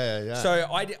orders. Yeah. So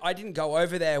I didn't go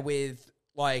over there with,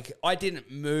 like, I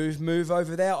didn't move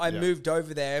over there. I moved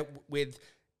over there with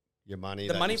your money,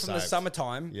 the money from the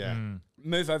summertime. Yeah.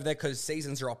 Move over there because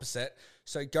seasons are opposite.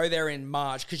 So go there in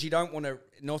March because you don't want to.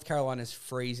 North Carolina's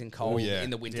freezing cold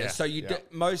in the winter. Yeah. So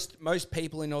most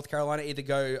people in North Carolina either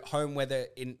go home, whether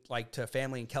in like to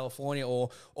family in California, or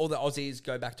all the Aussies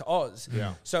go back to Oz.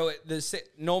 Yeah. So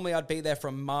normally I'd be there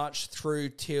from March through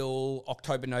till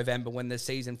October, November when the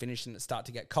season finished and it start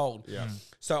to get cold. Yeah.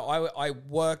 So I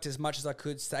worked as much as I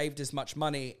could, saved as much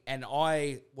money, and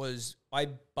I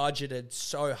budgeted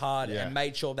so hard and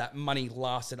made sure that money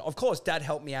lasted. Of course, Dad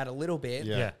helped me out a little bit,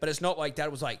 but it's not like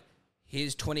Dad was like,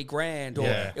 here's 20 grand, or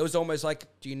it was almost like,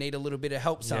 do you need a little bit of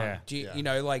help, son? Yeah. Do you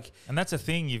know, like... And that's a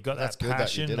thing, you've got that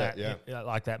passion,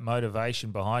 like that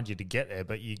motivation behind you to get there,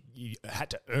 but you had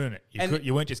to earn it.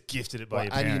 You weren't just gifted it by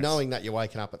your parents. And you knowing that you're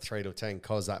waking up at 3 to 10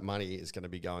 because that money is going to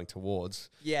be going towards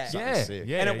something sick.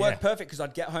 And it worked perfect because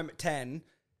I'd get home at 10,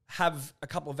 have a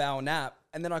couple of hour nap,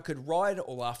 and then I could ride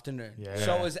all afternoon. Yeah.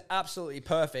 So it was absolutely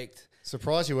perfect.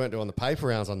 Surprised you weren't doing the paper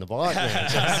rounds on the bike, man.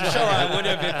 I'm sure I would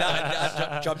have if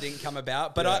that job didn't come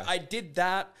about. But I did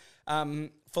that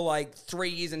for like 3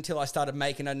 years until I started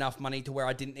making enough money to where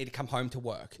I didn't need to come home to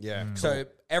work. Yeah. So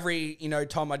every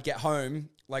time I'd get home,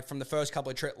 like from the first couple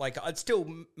of trips, like I'd still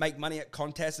make money at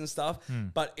contests and stuff,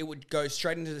 but it would go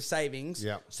straight into the savings.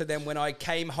 Yeah. So then when I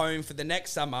came home for the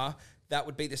next summer, that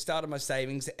would be the start of my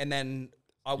savings, and then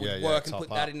I would work and put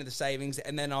that into the savings,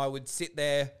 and then I would sit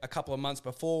there a couple of months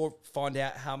before, find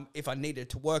out if I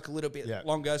needed to work a little bit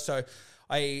longer. So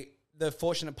the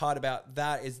fortunate part about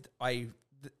that is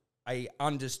I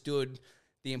understood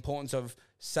the importance of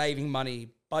saving money,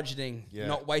 budgeting,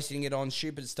 not wasting it on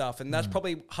stupid stuff. And that's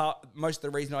probably most of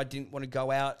the reason I didn't want to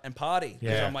go out and party.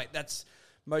 Because I'm like, that's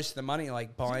most of the money,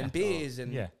 like buying beers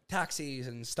and taxis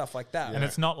and stuff like that. And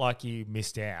it's not like you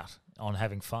missed out on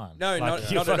having fun. No,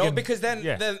 like not at all. Because then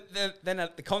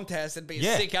at the contest, it'd be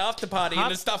a sick after party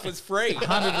and the stuff was free.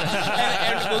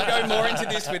 and we'll go more into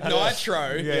this with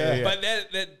Nitro. But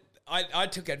I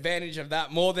took advantage of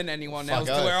that more than anyone else,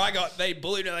 to where they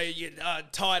bullied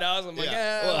tied us. I'm like,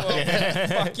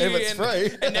 fuck you. If it's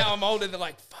free. And now I'm older. They're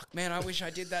like, fuck, man, I wish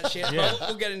I did that shit. But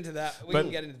we'll get into that. We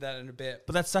can get into that in a bit.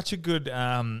 But that's such a good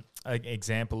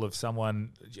example of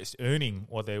someone just earning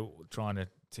what they're trying to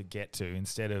get to,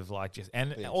 instead of like just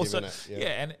and also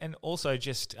also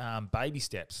just baby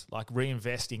steps, like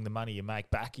reinvesting the money you make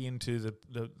back into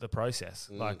the process.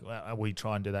 Like we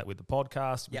try and do that with the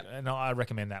podcast, and I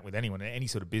recommend that with anyone, any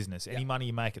sort of business. Any money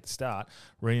you make at the start,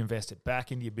 reinvest it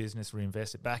back into your business,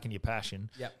 reinvest it back into your passion,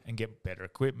 and get better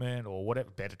equipment or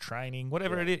whatever, better training,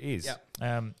 whatever it is.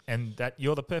 And that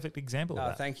you're the perfect example of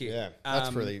that. Thank you. Yeah,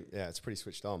 that's really it's pretty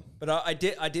switched on. But I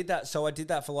did that. So I did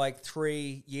that for like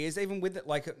 3 years, even with it.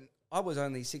 Like I was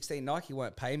only 16. Nike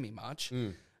weren't paying me much.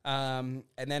 And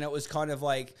then it was kind of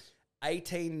like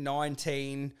 18,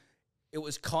 19. It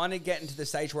was kind of getting to the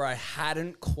stage where I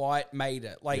hadn't quite made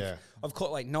it. Like, of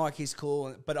course, like Nike's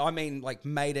cool, but I mean, like,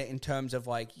 made it in terms of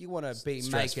like, you want to be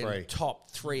making top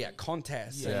 3 at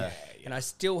contests. And I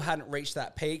still hadn't reached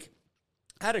that peak.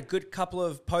 I had a good couple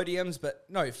of podiums, but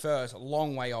no first, a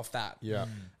long way off that.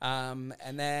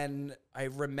 And then I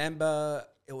remember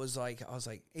it was like, I was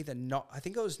like I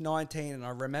think I was 19, and I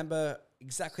remember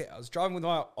exactly, I was driving with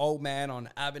my old man on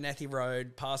Abernethy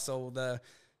Road, past all the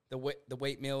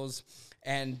wheat mills,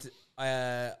 and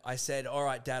I said, all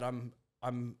right, Dad,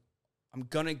 I'm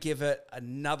gonna give it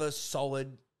another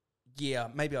solid year.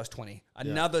 Maybe I was 20.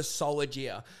 Another solid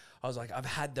year. I was like, I've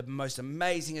had the most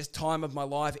amazingest time of my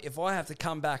life. If I have to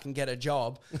come back and get a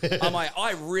job, I'm like,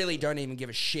 I really don't even give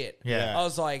a shit. I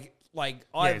was like,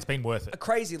 it's been worth it.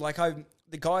 Crazy. Like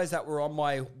the guys that were on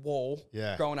my wall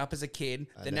growing up as a kid,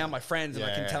 they're now my friends, and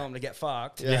I can tell them to get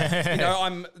fucked. You know,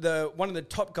 I'm one of the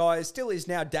top guys, still is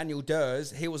now Daniel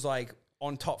Durs. He was like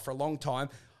on top for a long time.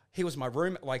 He was my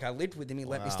roommate. Like, I lived with him. He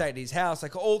let me stay at his house.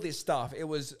 Like, all this stuff.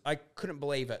 I couldn't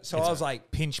believe it. So I was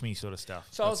like, pinch me sort of stuff.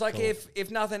 So I was like,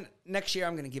 if nothing, next year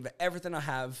I'm going to give it everything I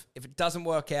have. If it doesn't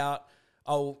work out,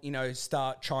 I'll,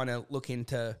 start trying to look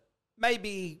into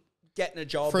maybe getting a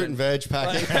job. Fruit and veg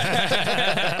packing.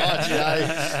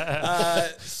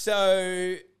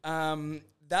 So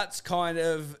that's kind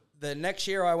of the next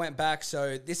year I went back.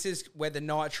 So this is where the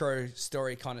Nitro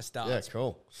story kind of starts. Yeah,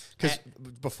 cool. Because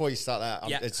before you start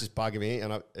that, it's just bugging me,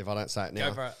 and if I don't say it now.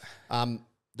 Go for it.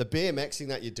 the BMXing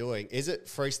that you're doing, is it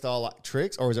freestyle like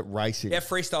tricks or is it racing? Yeah,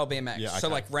 freestyle BMX. Yeah, So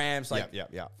okay. like ramps, like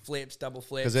yeah. flips, double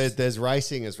flips. Because there's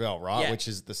racing as well, right? Yeah. Which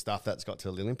is the stuff that's got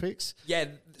to the Olympics. Yeah,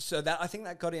 so that I think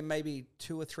that got in maybe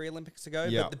 2 or 3 Olympics ago.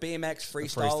 Yeah. But the BMX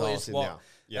freestyle freestyle's is in what now.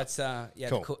 Yeah. that's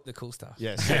Cool. the cool stuff.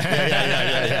 Yes.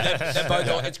 Yeah. They're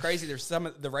both. It's crazy. There's some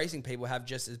of the racing people have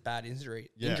just as bad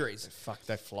injuries. Fuck,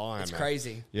 they're flying. It's man.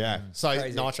 crazy. Yeah. So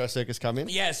Crazy. Nitro Circus come in.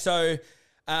 Yeah. So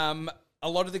a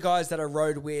lot of the guys that I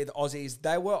rode with Aussies,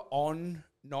 they were on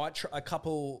Nitro. A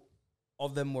couple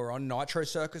of them were on Nitro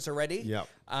Circus already. Yep.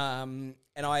 And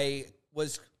I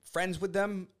was friends with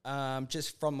them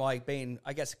just from like being,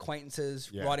 I guess,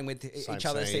 acquaintances, riding with each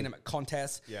other, seeing them at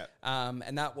contests. Yeah.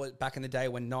 And that was back in the day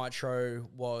when Nitro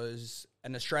was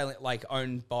an Australian, like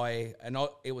owned by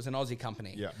it was an Aussie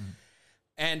company. Yeah.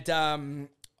 And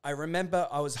I remember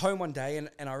I was home one day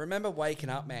and I remember waking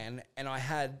up, man, and I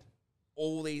had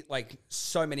all these, like,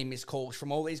 so many missed calls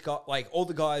from all these guys, like all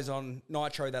the guys on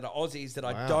Nitro that are Aussies that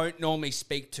I don't normally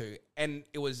speak to. And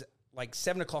it was like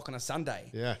 7 o'clock on a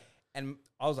Sunday. Yeah. And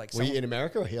I was like, Were you in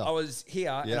America or here? I was here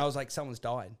and I was like, someone's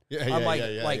died.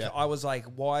 I was like,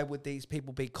 why would these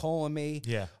people be calling me?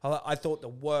 Yeah. I thought the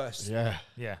worst. Yeah.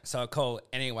 Yeah. So I called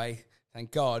anyway.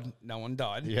 Thank God no one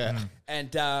died. Yeah.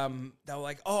 And they were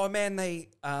like, oh man, they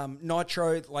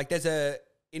Nitro, like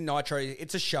in Nitro,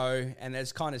 it's a show and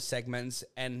there's kind of segments,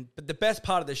 but the best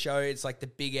part of the show, it's like the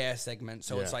big air segment.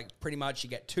 So it's like pretty much you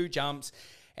get 2 jumps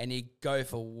and you go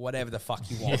for whatever the fuck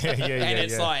you want. And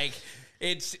it's like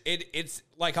it's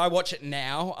like I watch it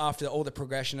now after all the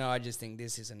progression and I just think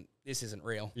this isn't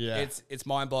real. Yeah. It's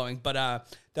mind blowing. But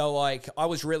they're like, I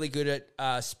was really good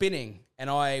at spinning and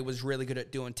I was really good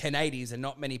at doing 1080s and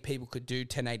not many people could do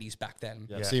 1080s back then.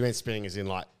 Yeah. So you mean spinning is in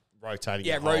like rotating?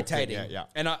 Yeah, the whole rotating. thing. Yeah.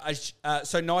 And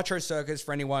so Nitro Circus,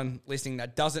 for anyone listening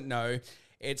that doesn't know,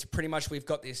 it's pretty much we've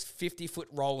got this 50-foot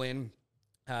roll in.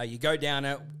 You go down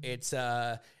it. It's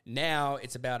now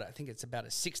it's about, I think it's about a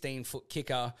 16-foot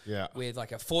kicker with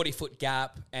like a 40-foot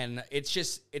gap, and it's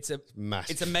a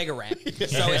massive. It's a mega ramp.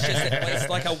 So it's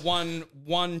like a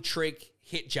one trick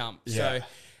hit jump. So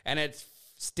and it's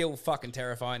still fucking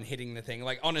terrifying hitting the thing.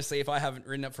 Like honestly, if I haven't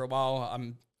ridden it for a while,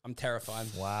 I'm terrified.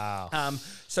 Wow.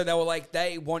 So they were like,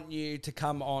 they want you to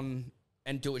come on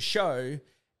and do a show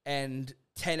and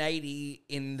 1080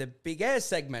 in the big air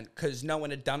segment because no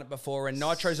one had done it before. And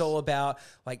Nitro's all about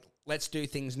like, let's do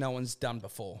things no one's done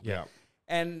before. Yeah.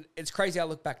 And it's crazy. I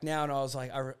look back now and I was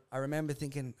like, I remember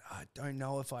thinking, I don't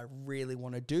know if I really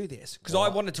want to do this because I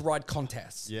wanted to ride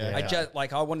contests. Yeah.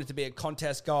 I wanted to be a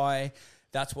contest guy.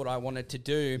 That's what I wanted to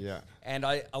do. Yeah. And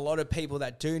a lot of people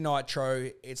that do Nitro,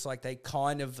 it's like they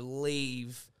kind of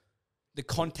leave the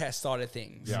contest side of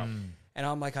things. Yeah. And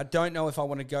I'm like, I don't know if I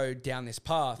want to go down this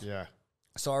path. Yeah.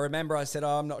 So I remember I said,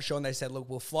 I'm not sure. And they said, look,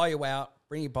 we'll fly you out,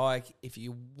 bring your bike. If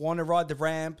you want to ride the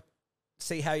ramp,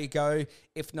 see how you go.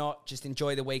 If not, just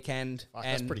enjoy the weekend.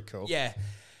 That's pretty cool. Yeah.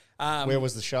 Where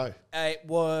was the show? It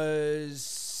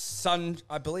was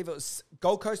I believe it was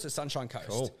Gold Coast or Sunshine Coast.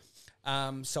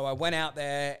 Cool. So I went out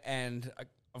there and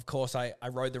of course I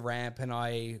rode the ramp and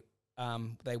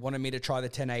they wanted me to try the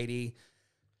 1080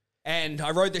 and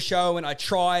I rode the show and I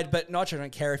tried, but Nitro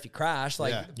don't care if you crash.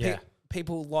 Like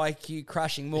people like you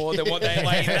crashing more than what they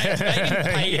like. They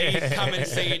didn't pay you to come and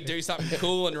see you do something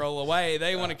cool and roll away.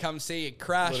 They want to come see you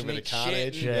crash and eat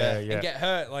shit and get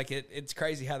hurt. Like it's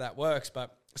crazy how that works.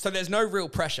 But so there's no real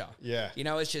pressure. Yeah. You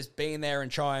know, it's just being there and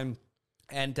trying.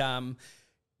 And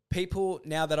people,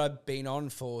 now that I've been on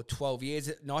for 12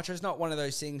 years, Nitro's not one of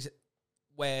those things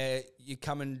where you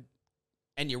come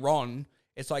and you're on.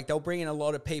 It's like they'll bring in a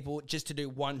lot of people just to do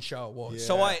one show.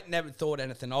 So I never thought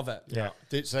anything of it. Yeah.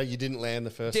 So you didn't land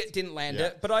the first? Didn't land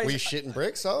it. But were you shitting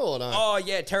bricks or no? Oh,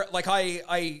 yeah. Like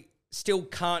I still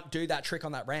can't do that trick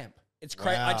on that ramp. It's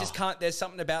crazy. Wow. I just can't. There's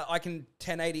something about I can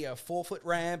 1080 a 4-foot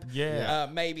ramp. Yeah.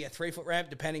 Maybe a 3-foot ramp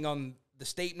depending on the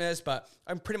steepness, but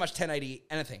I'm pretty much 1080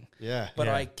 anything. Yeah. But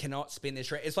I cannot spin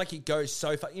this ramp. It's like you go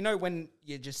so far. You know when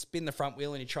you just spin the front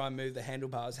wheel and you try and move the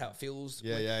handlebars, how it feels?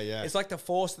 Yeah. It's like the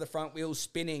force of the front wheel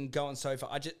spinning, going so far.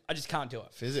 I just can't do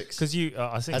it. Physics. Because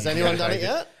has anyone done it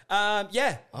yet?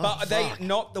 Yeah. But fuck. they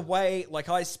not the way, like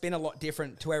I spin a lot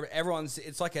different to where everyone's,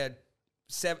 it's like a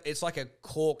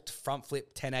corked front flip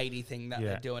 1080 thing that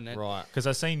they're doing it. Right. Because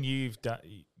I've seen you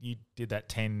did that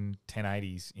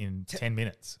 1080s in 10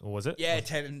 minutes, or was it? Yeah,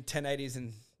 1080s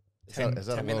in Is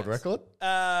that a world record?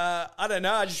 I don't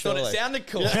know. I just thought Surely. it sounded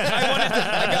cool. I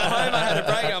got home, I had a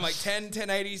break. I'm like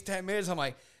 1080s, 10 minutes. I'm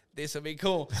like, this will be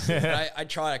cool. I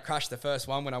tried to crash the first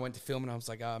one when I went to film, and I was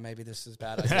like, oh, maybe this is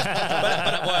bad. But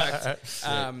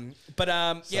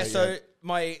it worked. So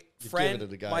my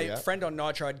friend on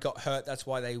Nitro had got hurt. That's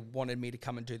why they wanted me to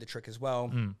come and do the trick as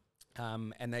well.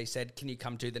 And they said, can you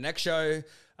come do the next show?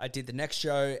 I did the next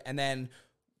show, and then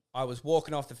I was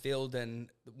walking off the field, and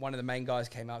one of the main guys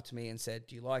came up to me and said,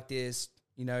 do you like this?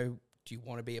 You know, do you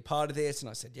want to be a part of this? And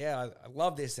I said, yeah, I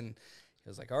love this. And he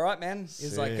was like, all right, man.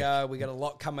 He's like, we got a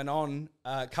lot coming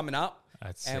up.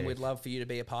 That's and sick. we'd love for you to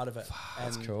be a part of it.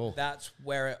 That's and cool. That's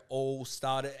where it all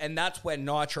started. And that's where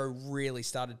Nitro really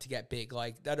started to get big.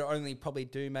 Like, they'd only probably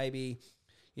do maybe,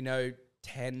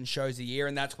 10 shows a year.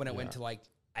 And that's when it went to like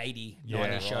 80,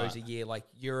 90 shows a year, like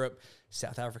Europe,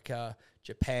 South Africa,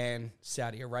 Japan,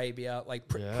 Saudi Arabia, like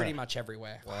pretty much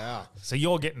everywhere. Wow. So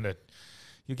you're getting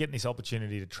this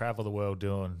opportunity to travel the world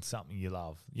doing something you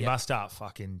love. You must start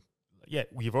fucking,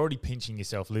 you're already pinching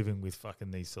yourself living with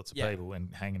fucking these sorts of people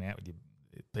and hanging out with your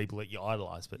people that you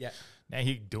idolize. But now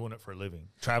you're doing it for a living,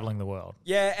 traveling the world.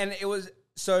 Yeah, and it was,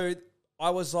 so I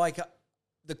was like,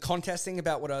 the contest thing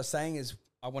about what I was saying is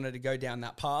I wanted to go down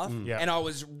that path. And I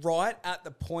was right at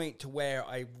the point to where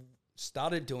I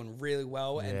started doing really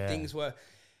well and things were,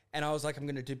 and I was like, I'm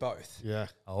going to do both. Yeah.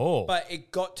 Oh. But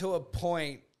it got to a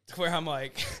point where I'm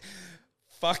like,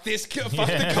 fuck this, fuck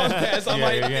the contest. I'm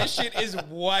this shit is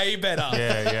way better.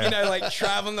 Like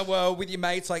traveling the world with your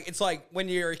mates. Like, it's like when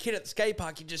you're a kid at the skate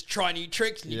park, you just try new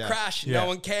tricks and you crash and no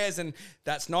one cares. And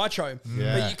that's Nitro.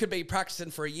 But you could be practicing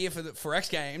for a year for X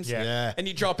Games. And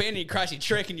you drop in and you crash your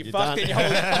trick and you're fucked and your whole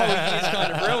year's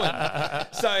kind of ruined.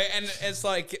 So, and it's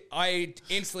like, I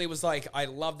instantly was like, I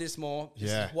love this more.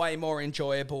 This is way more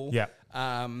enjoyable.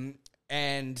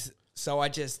 And so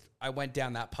I went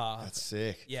down that path. That's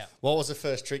sick. Yeah. What was the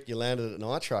first trick you landed at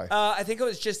Nitro? I think it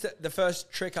was just the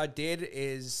first trick I did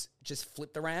is just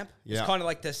flip the ramp. It's kind of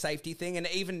like the safety thing. And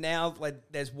even now,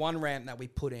 like, there's one ramp that we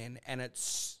put in, and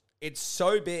it's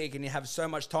so big, and you have so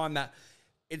much time that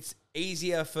it's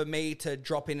easier for me to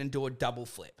drop in and do a double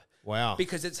flip. Wow.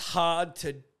 Because it's hard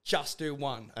to just do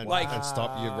one. And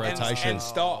stop your rotation. And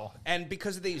stop. And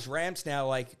because of these ramps now,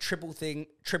 like triple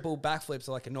backflips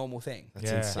are like a normal thing.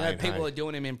 That's insane. People are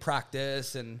doing them in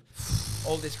practice and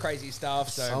all this crazy stuff.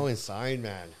 So insane,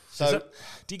 man. So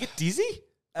do you get dizzy?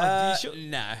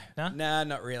 No,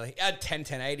 not really.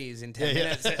 10-80s in 10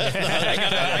 minutes. I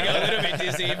got a little bit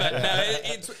dizzy, but no,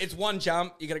 it's one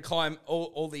jump. You got to climb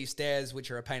all these stairs,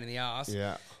 which are a pain in the ass.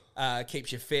 Yeah.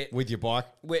 Keeps you fit. With your bike?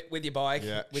 With your bike.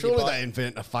 Yeah. With Surely your bike. they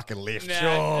invent a fucking lift.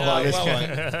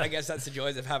 I guess that's the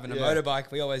joys of having a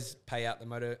motorbike. We always pay out the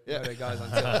moto guys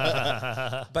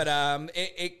until. But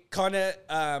it kind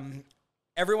of,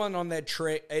 everyone on their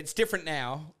trick, it's different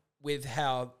now with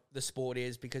how the sport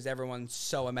is because everyone's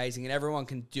so amazing and everyone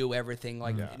can do everything.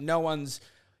 Like no one's,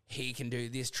 he can do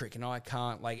this trick and I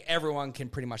can't. Like everyone can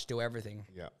pretty much do everything.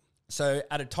 Yeah. So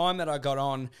at a time that I got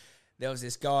on, there was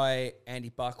this guy, Andy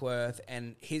Buckworth,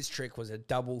 and his trick was a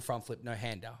double front flip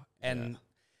no-hander. And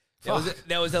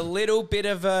there was a little bit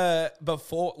of a,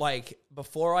 before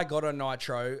I got on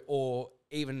Nitro or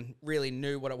even really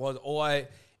knew what it was,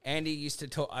 Andy used to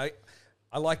talk,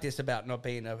 I like this about not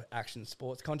being an action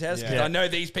sports contest because I know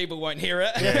these people won't hear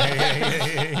it.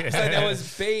 So there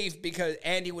was beef because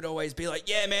Andy would always be like,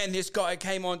 yeah, man, this guy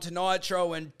came on to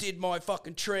Nitro and did my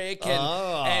fucking trick.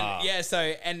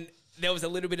 And there was a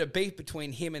little bit of beef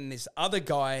between him and this other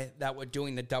guy that were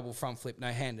doing the double front flip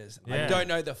no-handers. I don't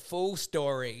know the full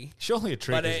story. Surely a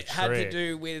trick but is it had to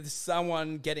do with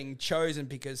someone getting chosen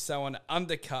because someone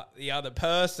undercut the other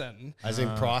person. As in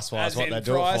price-wise, what they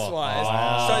do price it for.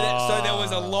 Wise. So there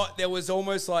was a lot. There was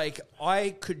almost like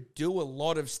I could do a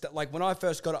lot of stuff. Like when I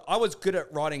first got it, I was good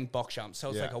at riding box jumps. So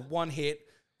it was like a one hit,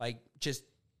 like just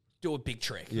do a big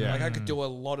trick. Yeah. Like I could do a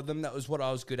lot of them. That was what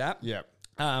I was good at. Yeah.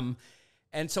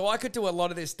 And so I could do a lot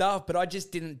of this stuff, but I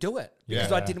just didn't do it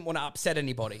because I didn't want to upset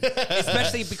anybody,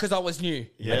 especially because I was new.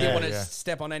 I didn't want to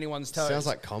step on anyone's toes. Sounds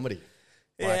like comedy.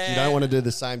 Like you don't want to do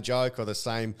the same joke or the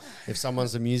same. If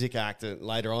someone's a music act and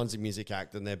later on's a music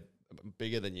act and they're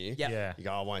bigger than you, you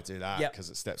go, I won't do that because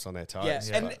it steps on their toes.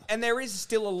 Yeah. And there is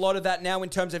still a lot of that now in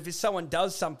terms of if someone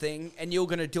does something and you're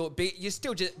going to do it, you're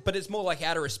still just, but it's more like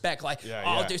out of respect. Like,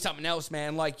 I'll do something else,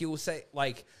 man. Like you'll say,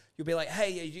 like, you'll be like,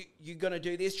 hey, you going to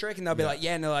do this trick? And they'll be like,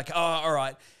 yeah. And they're like, oh, all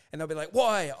right. And they'll be like,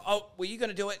 why? Oh, were you going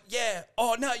to do it? Yeah.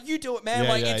 Oh, no, you do it, man.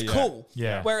 It's cool.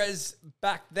 Yeah. Whereas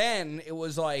back then it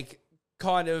was like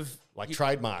kind of like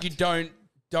trademark. You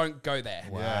don't go there.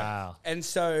 Wow. And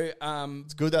so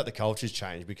it's good that the culture's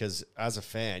changed because as a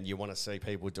fan, you want to see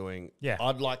people doing. Yeah.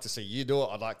 I'd like to see you do it.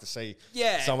 I'd like to see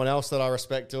someone else that I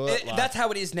respect do it. That's how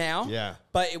it is now. Yeah.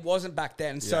 But it wasn't back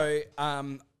then. So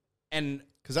and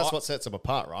because that's what sets him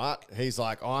apart, right? He's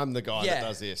like, I'm the guy that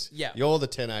does this. Yeah. You're the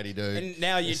 1080 dude. And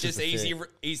now you're This is just the thing.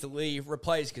 easily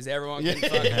replaced because everyone can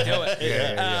fucking do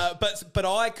it. But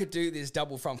I could do this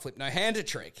double front flip no-hander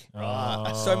trick.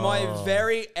 So my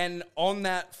on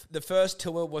that, the first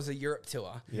tour was a Europe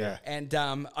tour. Yeah. And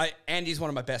Andy's one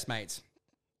of my best mates.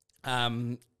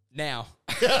 Now.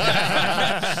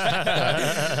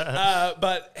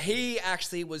 But he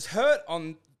actually was hurt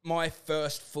on my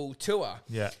first full tour.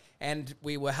 Yeah. And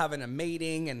we were having a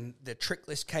meeting and the trick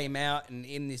list came out, and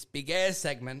in this big air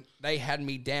segment, they had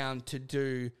me down to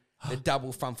do the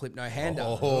double front flip no-hander.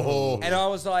 And I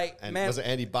was like, And man. was it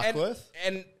Andy Buckworth?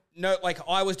 And no, like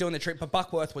I was doing the trick, but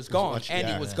Buckworth was gone.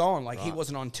 Andy was gone. Like he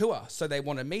wasn't on tour. So they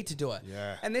wanted me to do it.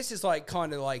 Yeah. And this is like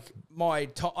kind of like my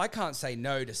time. I can't say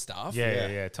no to stuff.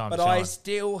 Time But to shine. I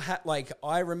still had, like,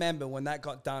 I remember when that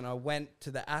got done, I went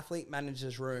to the athlete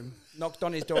manager's room, knocked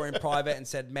on his door in private and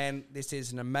said, man, this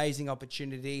is an amazing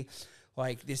opportunity.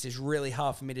 Like, this is really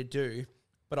hard for me to do,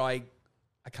 but I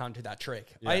can't do that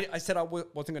trick. Yeah. I said I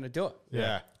wasn't going to do it.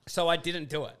 Yeah. So I didn't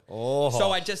do it. Oh.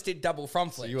 So I just did double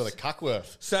front flips. You were the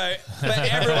Cuckworth. So, but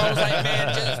everyone was like,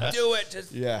 man, just do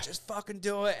it. Yeah. Just fucking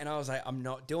do it. And I was like, I'm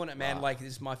not doing it, man. Like,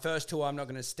 this is my first tour. I'm not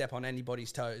going to step on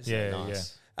anybody's toes.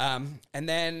 Nice. And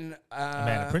then... A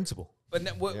man of principle. But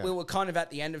then we were kind of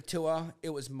at the end of tour. It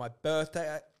was my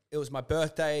birthday.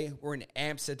 We're in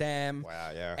Amsterdam.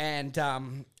 Wow, yeah. And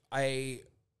I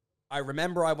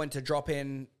remember I went to drop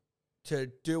in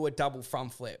to do a double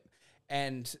front flip.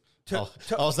 And... I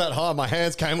was that high, my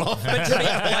hands came off. But to me,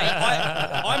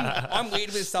 like, I'm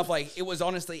weird with stuff. Like, it was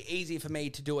honestly easy for me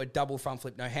to do a double front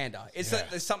flip no-hander.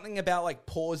 There's something about like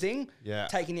pausing,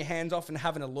 taking your hands off and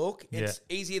having a look. It's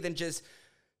easier than just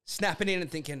snapping in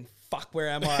and thinking, fuck, where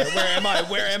am I? Where am I?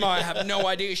 Where am I? I have no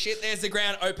idea. Shit, there's the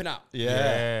ground, open up.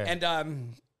 Yeah.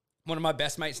 And one of my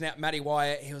best mates now, Matty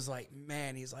Wyatt, he was like,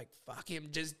 man, he's like, fuck him,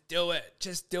 just do it.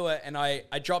 Just do it. And I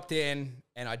dropped in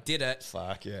and I did it.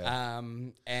 Fuck yeah.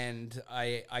 And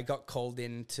I got called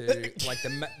into like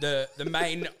the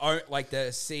main, like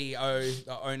the CEO,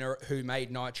 the owner who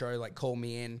made Nitro, like called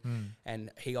me in,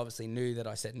 and he obviously knew that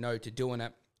I said no to doing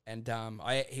it. And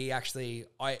it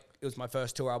was my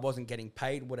first tour. I wasn't getting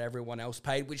paid what everyone else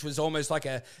paid, which was almost like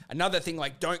another thing,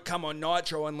 like don't come on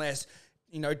Nitro unless,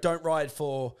 don't ride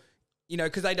for,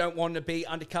 because they don't want to be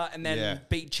undercut and then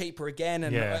be cheaper again.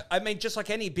 And I mean, just like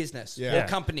any business or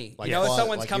company, like if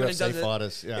someone's like coming UFC and does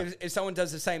fighters, if someone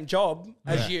does the same job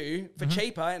as you for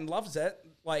cheaper and loves it,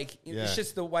 like it's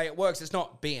just the way it works. It's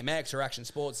not BMX or action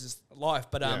sports, it's life.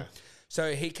 But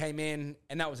so he came in,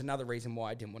 and that was another reason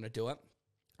why I didn't want to do it.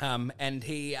 And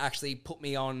he actually put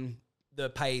me on the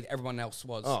pay everyone else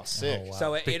was. Oh, sick. Oh, wow.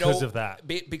 So Because of that.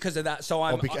 Because of that. So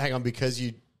I'm... hang on, because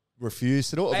you refused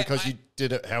to do it, or because you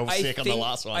did it held sick on the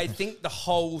last one? I think the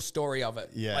whole story of it.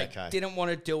 Yeah, like, okay. Didn't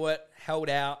want to do it, held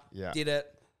out, Yeah. did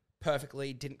it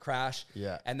perfectly, didn't crash.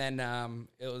 Yeah. And then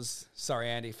it was,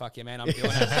 sorry, Andy, fuck you, man, I'm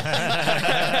doing it.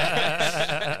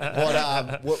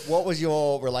 What was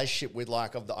your relationship with,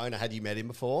 like, of the owner? Had you met him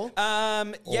before? Yeah,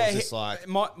 was this like...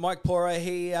 Mike Pora,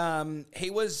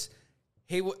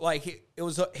 he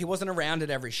wasn't around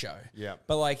at every show. Yeah.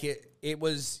 But like it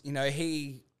was,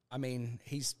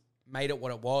 he's made it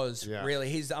what it was. Yeah. Really,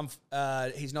 he's not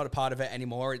a part of it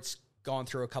anymore. It's gone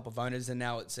through a couple of owners, and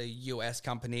now it's a US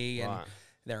company, and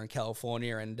they're in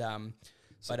California. And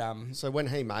so when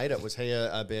he made it, was he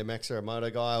a BMX or a moto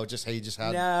guy, or just had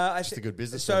a good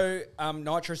business? So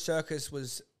Nitro Circus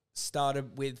was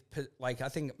started with, like, I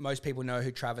think most people know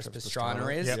who Travis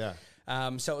Pastrana is. Yep.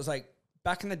 Yeah. So it was like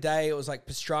back in the day, it was like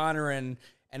Pastrana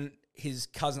and his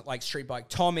cousin, like Street Bike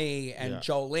Tommy and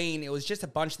Jolene. It was just a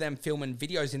bunch of them filming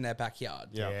videos in their backyard.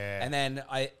 Yeah. And then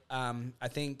I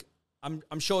think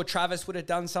I'm sure Travis would have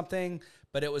done something,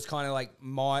 but it was kind of like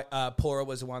Pora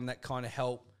was the one that kind of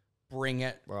helped bring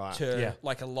it to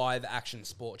like a live action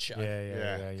sports show.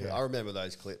 Yeah. I remember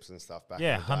those clips and stuff back in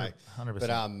the day. 100%. But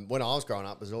when I was growing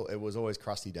up, it was always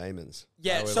Krusty Demons.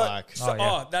 Yeah, They were so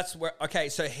that's where, okay,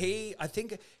 so I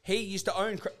think he used to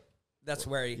own, that's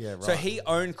where so he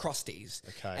owned Krusties.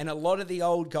 Okay. And a lot of the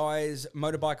old guys,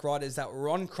 motorbike riders that were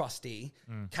on Krusty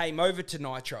came over to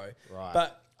Nitro. Right.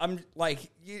 But I'm like,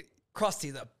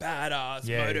 Krusty, the badass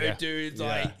moto dudes,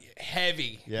 like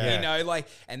heavy,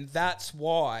 and that's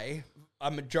why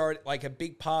a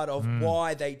big part of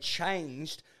why they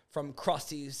changed from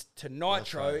Krusty's to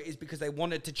Nitro is because they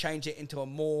wanted to change it into a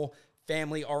more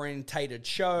family orientated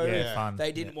show. Yeah, fun.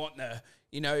 They didn't want the,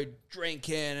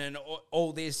 drinking and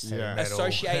all this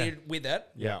associated with it.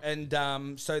 Yeah.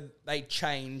 And so they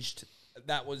changed.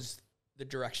 That was the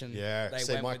direction. Yeah, they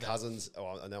see, went my with it. cousins.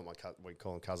 Oh, I know we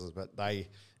call them cousins, but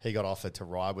he got offered to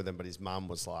ride with them, but his mum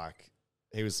was like,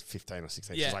 he was 15 or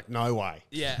 16. Yeah. She's like, no way.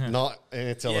 Yeah. Not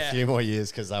until a few more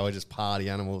years because they were just party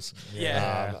animals.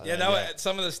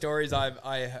 Some of the stories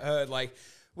I heard, like,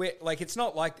 it's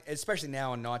not like, especially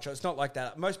now on Nitro, it's not like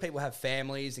that. Most people have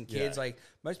families and kids. Yeah. Like,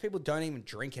 most people don't even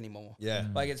drink anymore. Yeah.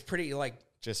 Like, it's pretty, like,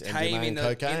 Just tame MDMA in and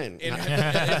the cocaine.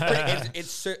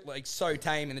 It's so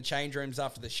tame in the change rooms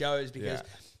after the shows because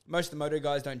most of the moto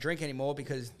guys don't drink anymore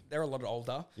because they're a lot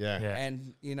older. Yeah.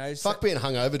 And, you know. Fuck being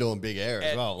hungover doing big air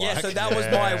as well. Yeah, like. so that was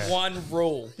my one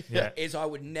rule Yeah. is I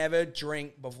would never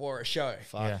drink before a show.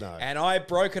 Fuck no. And I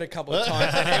broke it a couple of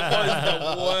times, and it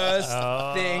was the worst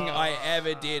thing I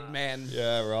ever did, man.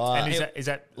 Yeah, right. And is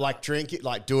that like drinking,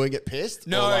 like doing it pissed?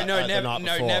 No, Or like no, the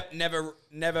night before?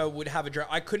 never would have a drink.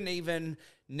 I couldn't even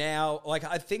now. Like,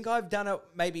 I think I've done it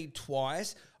maybe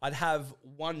twice. I'd have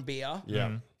one beer,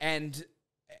 and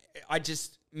I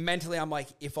just mentally, I'm like,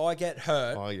 if I get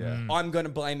hurt, I'm going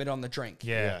to blame it on the drink.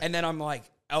 Yeah. And then I'm like,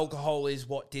 alcohol is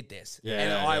what did this. Yeah,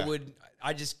 and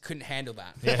I just couldn't handle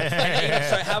that.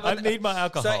 Yeah. I need my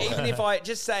alcohol. So even if I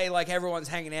just say like everyone's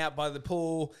hanging out by the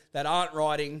pool that aren't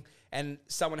riding and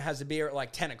someone has a beer at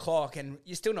like 10 o'clock and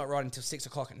you're still not riding until 6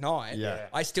 o'clock at night,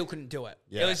 I still couldn't do it.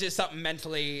 Yeah. It was just something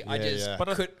mentally I just But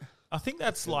could. I think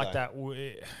that's like that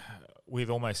with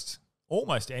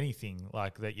almost anything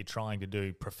like that you're trying to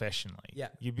do professionally. Yeah.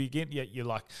 You're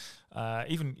like,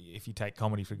 even if you take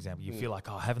comedy, for example, you feel like,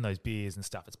 having those beers and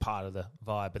stuff, it's part of the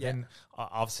vibe. But then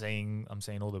I'm seeing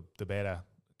all the better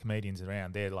comedians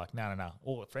around. They're like, no.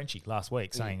 Or Frenchie last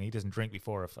week saying he doesn't drink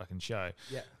before a fucking show.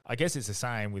 Yeah. I guess it's the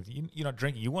same with you're not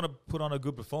drinking. You want to put on a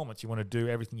good performance. You want to do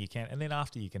everything you can. And then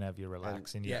after you can have your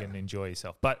relax and you can enjoy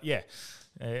yourself. But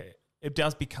it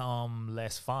does become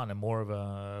less fun and more of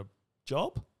a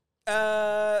job.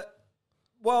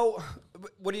 Well,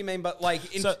 what do you mean? But like,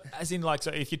 so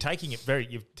if you're taking it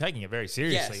very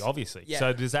seriously, obviously. Yeah.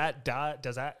 So does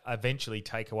that eventually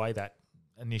take away that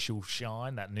initial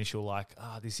shine, that initial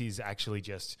this is actually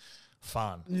just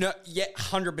fun? No,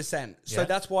 100%. So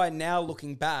that's why now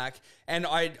looking back, and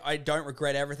I don't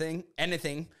regret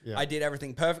anything. Yeah. I did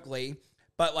everything perfectly.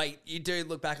 But like you do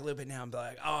look back a little bit now and be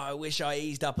like, I wish I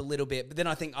eased up a little bit. But then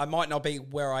I think I might not be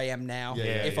where I am now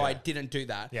if I didn't do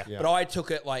that. Yeah. But I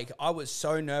took it like I was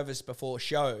so nervous before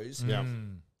shows. Yeah.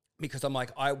 Because I'm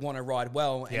like, I want to ride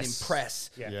well and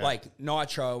impress like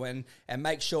Nitro and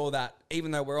make sure that even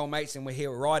though we're all mates and we're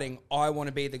here riding, I want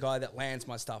to be the guy that lands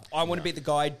my stuff. I want to be the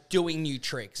guy doing new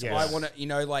tricks. Yes. I want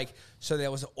to, so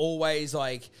there was always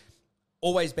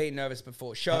being nervous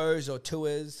before shows or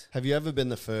tours. Have you ever been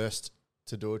the first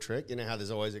to do a trick? You know how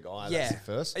there's always a guy that's the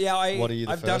first? Yeah. What are you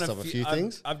I've first done of a few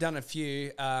things? I've done a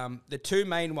few. The two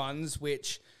main ones,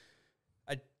 which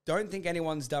I don't think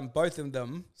anyone's done both of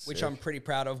them, which I'm pretty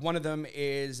proud of. One of them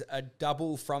is a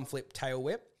double front flip tail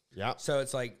whip. Yeah. So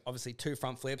it's like obviously two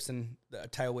front flips and the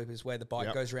tail whip is where the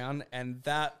bike goes around. And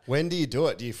that... When do you do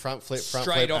it? Do you front flip,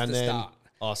 straight off and the then... start.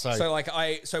 Oh,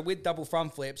 So with double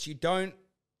front flips, you don't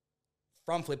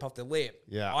front flip off the lip.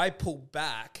 Yeah. I pull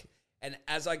back, and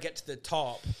as I get to the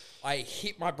top, I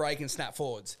hit my brake and snap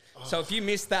forwards. So if you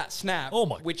miss that snap,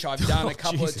 which I've done a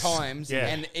couple of times,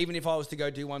 and even if I was to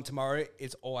go do one tomorrow,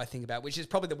 it's all I think about, which is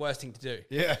probably the worst thing to do.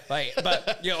 Yeah.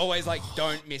 But you're always like,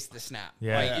 don't miss the snap.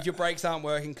 Yeah. If your brakes aren't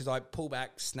working, because I pull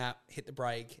back, snap, hit the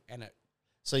brake, and it...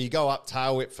 So you go up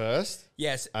tail whip first?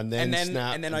 Yes. And then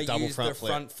snap and then and I double use front the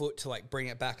flip. front foot to like bring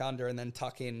it back under and then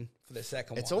tuck in for the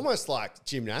second one. It's almost like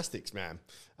gymnastics, man.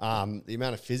 The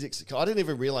amount of physics. I didn't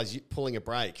even realize pulling a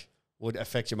brake would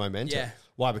affect your momentum. Yeah.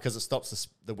 Why? Because it stops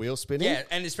the wheel spinning? Yeah,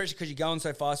 and especially because you're going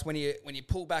so fast, when you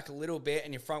pull back a little bit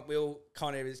and your front wheel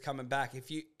kind of is coming back,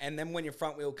 and then when your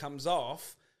front wheel comes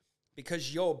off,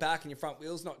 because your back and your front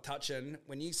wheel's not touching,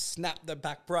 when you snap the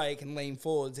back brake and lean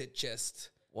forwards, it just...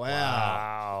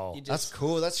 Wow. That's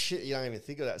cool. That's shit you don't even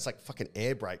think of that. It's like fucking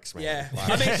air brakes, man. Yeah. Like,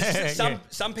 I mean,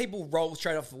 some people roll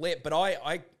straight off the lip, but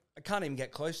I can't even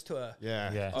get close to her.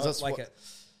 Yeah. Yeah. It's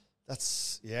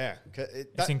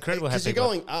incredible how because you're people-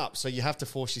 going up, so you have to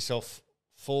force yourself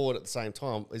forward at the same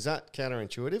time. Is that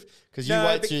counterintuitive? Because you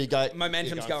wait till you go...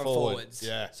 Momentum's you're going forwards.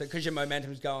 Yeah. So because your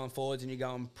momentum's going forwards and you're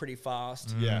going pretty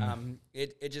fast,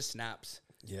 it just snaps.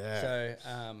 Yeah.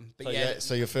 So,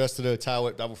 So you're first to do a tail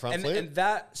whip double front flip? And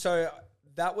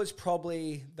that was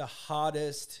probably the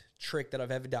hardest trick that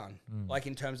I've ever done. Like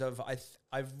in terms of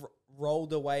I've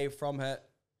rolled away from it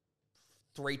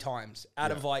 3 times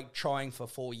out of like trying for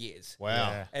 4 years. Wow.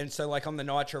 Yeah. And so like on the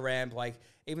Nitro ramp, like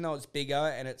even though it's bigger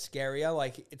and it's scarier,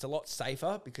 like it's a lot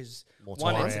safer because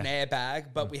one, it's an airbag,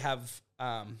 but we have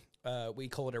we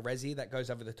call it a resi that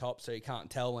goes over the top, so you can't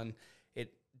tell, and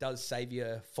does save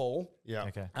your fall. Yeah.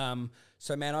 Okay.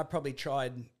 So man, I probably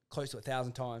tried close to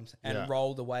 1,000 times and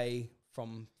rolled away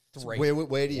from 3.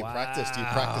 Where do you practice? Do you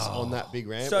practice on that big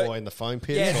ramp or in the foam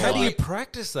pits? Yeah, How do you like-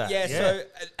 practice that? Yeah, so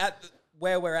at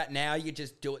where we're at now, you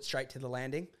just do it straight to the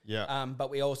landing. Yeah. But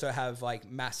we also have like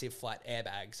massive flat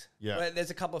airbags. Yeah. Well, there's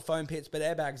a couple of foam pits, but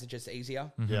airbags are just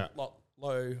easier. Yeah.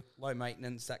 Low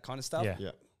maintenance, that kind of stuff.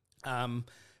 Yeah.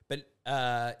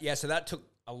 Yeah. So that took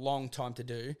a long time to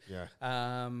do. Yeah.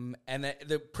 And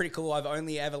they're pretty cool. I've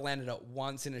only ever landed it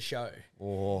once in a show.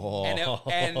 Oh.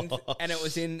 And it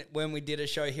was in when we did a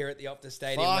show here at the Optus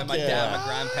Stadium Fuck when my yeah. dad and my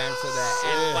grandparents were there.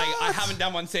 And like I haven't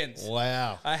done one since.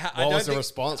 Wow. I What don't was the think-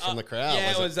 response from the crowd?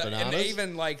 Yeah, was it and bananas?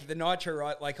 even like the Nitro,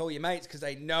 right? Like all your mates, because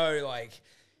they know like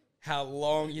how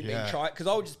long you've Yeah. been trying. Because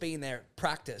I'll just be in there at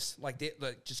practice, like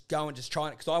just go and just try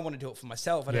it. Because I want to do it for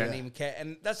myself. I don't even care.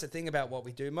 And that's the thing about what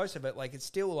we do. Most of it, like it's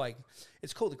still like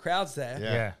it's cool. The crowd's there.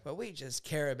 Yeah. But we just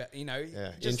care about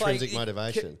just Intrinsic like,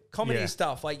 motivation. comedy Yeah.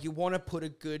 stuff. Like you want to put a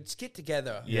good skit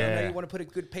together. Yeah. You want to put a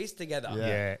good piece together.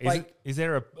 Yeah. Like- Is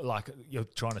there a you're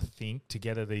trying to think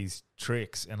together these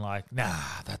tricks and like, nah,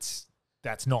 that's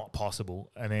not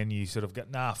possible, and then you sort of go,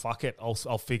 nah, fuck it, I'll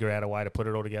figure out a way to put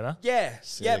it all together. Yeah,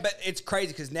 Sick. yeah, but it's crazy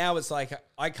because now it's like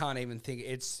I can't even think.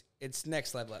 It's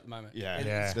next level at the moment.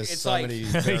 There's It's so like many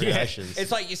variations.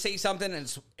 it's like you see something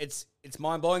and it's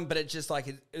mind blowing, but it's just like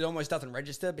it almost doesn't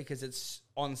register because it's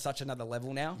on such another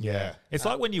level now. Yeah. It's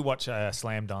like when you watch a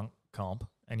slam dunk comp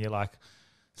and you're like,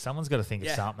 someone's got to think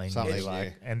Yeah. of something. Something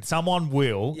like, new. and someone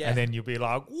will, Yeah. and then you'll be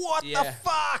like, what Yeah. the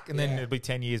fuck? And then Yeah. it'll be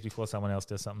 10 years before someone else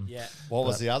does something. Yeah. What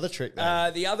was the other trick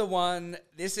then? The other one,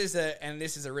 this is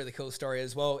a really cool story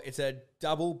as well. It's a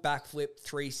double backflip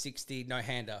 360 no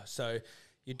hander. So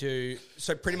you do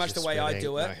pretty much the Just way I spinning,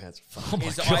 do it no hands.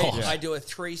 is God. I do a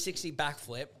 360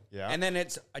 backflip. Yeah. And then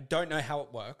I don't know how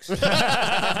it works, which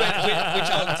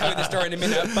I'll tell you the story in a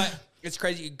minute. But it's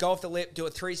crazy. You go off the lip, do a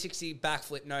 360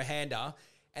 backflip no hander,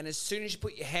 and as soon as you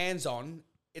put your hands on,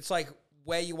 it's like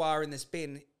where you are in the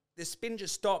spin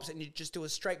just stops, and you just do a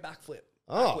straight backflip.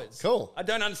 Oh, backwards. cool. I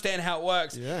don't understand how it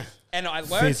works. Yeah. And I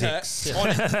learned Physics. it on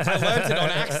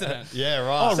accident. Yeah,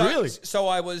 right. So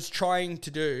I was trying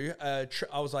to do, I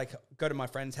was like, go to my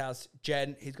friend's house,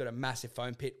 Jed, he's got a massive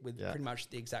foam pit with pretty much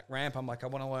the exact ramp. I'm like, I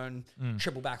want to learn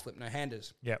triple backflip no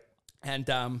handers. Yep.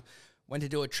 And went to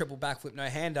do a triple backflip no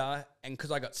hander, and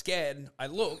because I got scared, I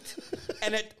looked,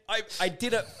 and I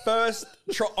did it first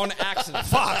on accident.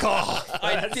 Fuck off.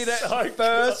 I did it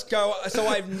first go. So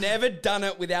I've never done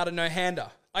it without a no hander.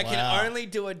 I can only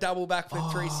do a double backflip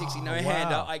 360 no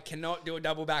hander. I cannot do a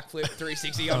double backflip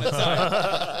 360 on its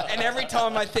own. And every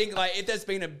time I think like if there's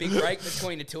been a big break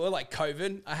between a tour, like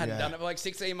COVID, I hadn't done it for like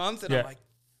 16 months, and I'm like,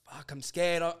 fuck, I'm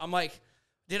scared. I'm like,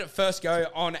 did it first go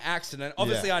on accident.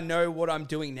 Obviously, I know what I'm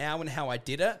doing now and how I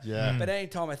did it. Yeah. But any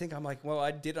time I think I'm like, well,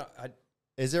 I did it.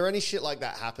 Is there any shit like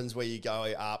that happens where you go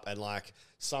up and like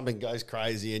something goes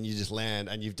crazy and you just land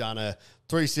and you've done a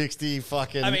 360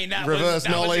 fucking that reverse was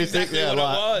nollie exactly thing?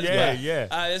 what it was. Yeah.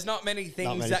 There's not many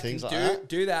things that things can like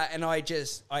do that, and I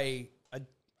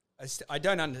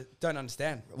don't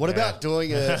understand. What about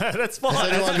doing a... That's fine.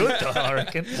 That's good, though, I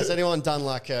reckon. Has anyone done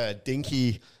like a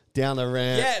dinky down the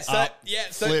ramp,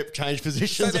 So flip, change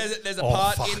positions? So there's a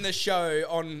part in the show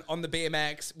on the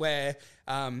BMX where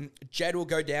Jed will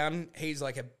go down. He's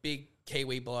like a big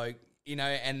Kiwi bloke,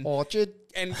 and Orchard.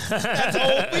 and that's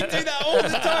all we do that all the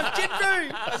time. Jed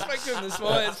bro, I spoke to him this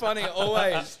morning. It's funny,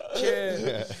 always.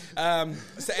 Cheer.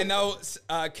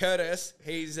 Curtis,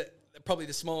 he's probably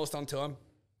the smallest onto him.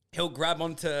 He'll grab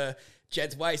onto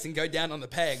Jed's waist and go down on the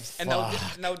pegs, and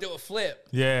they'll do a flip.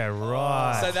 Yeah,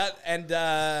 right. So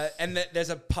that there's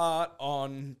a part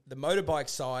on the motorbike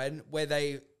side where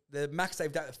the max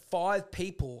they've done 5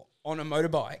 people on a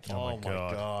motorbike. Oh my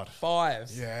God.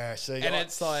 5. Yeah, see, And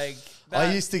it's like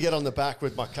I used to get on the back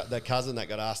with the cousin that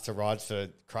got asked to ride for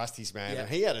Krusty's, man, Yeah. and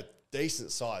he had a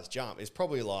decent sized jump. It's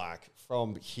probably like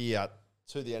from here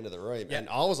to the end of the room, and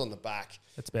I was on the back.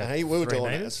 That's about and we were 3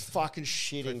 doing it. meters? It's fucking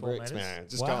shitting 4 bricks, meters? man.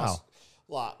 Just Wow. going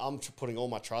like I'm putting all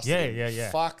my trust Yeah, in him. yeah.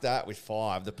 Fuck that with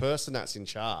 5. The person that's in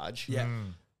charge,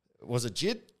 was it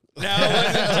Jid? No,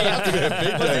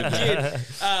 it wasn't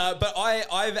Jid. But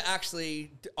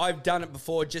I've done it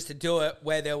before just to do it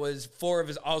where there was 4 of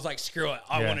us. I was like, screw it,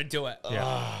 I want to do it.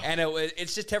 Yeah. And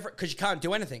it's just different because you can't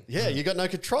do anything. Yeah, you got no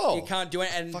control. You can't do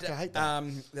it. And Fuck, I hate that.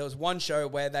 there was one show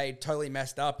where they totally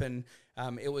messed up, and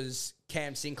it was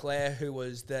Cam Sinclair, who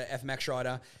was the FMX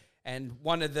rider, and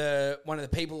one of the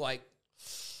people like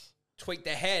tweaked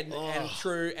their head and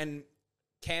threw, and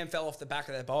Cam fell off the back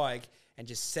of their bike and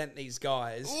just sent these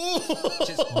guys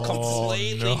just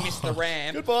completely missed the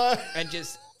ramp. Goodbye. And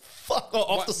just fuck?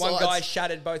 Off the One sides. guy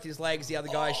shattered both his legs. The other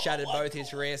guy shattered both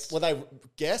his wrists. Were they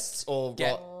guests or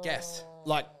Guess.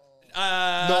 like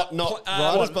not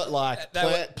riders, but like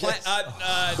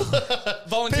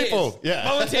volunteers. People, yeah.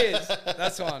 Volunteers.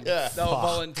 That's one. Yeah. They were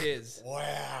volunteers.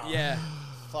 wow. Yeah.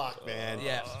 Fuck, man.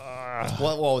 Yeah.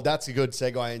 Well, that's a good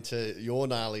segue into your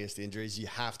gnarliest injuries. You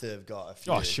have to have got a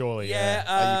few. Oh, surely. Yeah.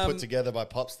 Are you put together by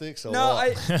pop sticks or No,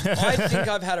 what? I think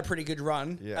I've had a pretty good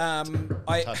run. Yeah.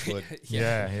 Touch wood.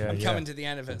 Yeah. I'm coming to the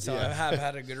end of it, so I have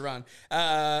had a good run.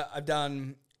 I've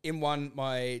done in one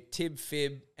my tib,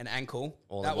 fib, and ankle.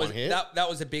 All that in was one hit? that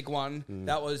was a big one.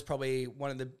 That was probably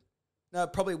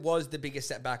probably was the biggest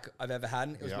setback I've ever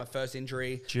had. It was my first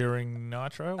injury. During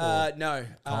Nitro? Or? No.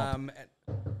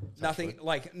 Nothing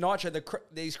like Nitro.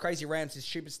 These crazy ramps is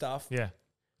stupid stuff. Yeah.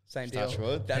 Same Touch deal.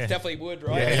 wood. That's definitely wood,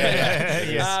 right?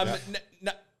 Yes.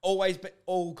 Always, but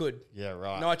all good. Yeah,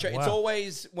 right. Nitro. Wow. It's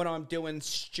always when I'm doing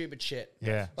stupid shit.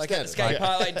 Yeah. Like at the skate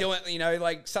park, like doing,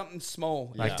 like something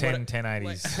small. Like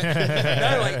 1080s.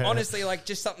 No, like honestly, like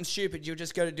just something stupid. You'll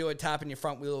just go to do a tap in your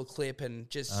front wheel clip and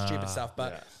just stupid stuff.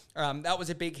 But that was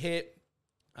a big hit.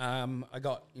 I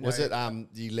got, Was it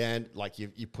you land like you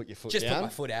put your foot just down? put my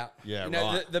foot out. Yeah,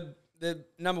 right. The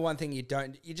number one thing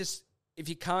if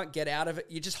you can't get out of it,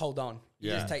 you just hold on.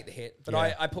 You just take the hit. But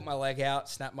I put my leg out,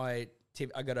 snapped my tib.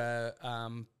 I got a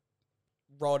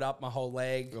rod up my whole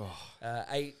leg,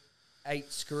 8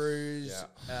 screws,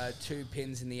 2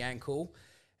 pins in the ankle,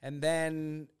 and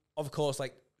then of course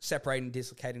like separating,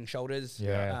 dislocating shoulders,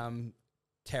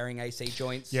 tearing AC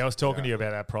joints. Yeah, I was talking to you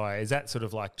about that prior. Is that sort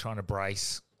of like trying to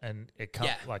brace and it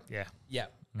can't Yeah.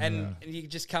 And you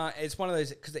just can't. It's one of those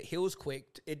because it heals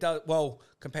quick. It does well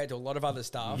compared to a lot of other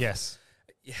stuff. Yes.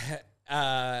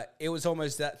 Yeah. It was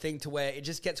almost that thing to where it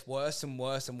just gets worse and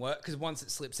worse and worse because once it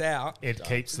slips out, it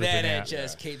keeps slipping then out. it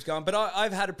just keeps going. But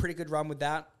I've had a pretty good run with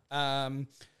that.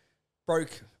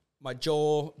 Broke my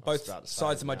jaw, both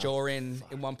sides of my jaw in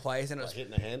one place, and it was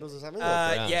hitting the handles or something.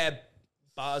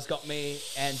 bars got me,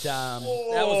 and that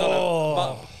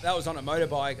was on a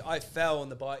motorbike. I fell,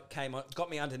 and the bike got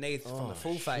me underneath from the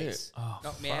full face,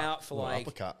 knocked me out for like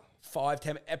uppercut.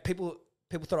 5-10. People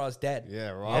thought I was dead.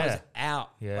 Yeah, right. I was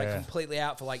out, Yeah. like completely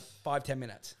out for like 5-10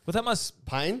 minutes. Well, that must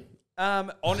Pain?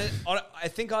 On it, I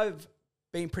think I've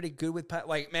been pretty good with pain.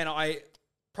 Like, man,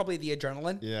 probably the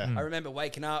adrenaline. Yeah. I remember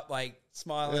waking up, like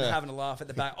smiling, having a laugh at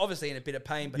the back, obviously in a bit of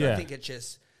pain, but Yeah. I think it's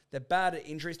just the bad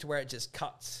injuries to where it just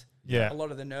cuts Yeah. a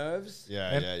lot of the nerves.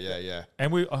 Yeah.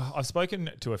 And I've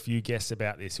spoken to a few guests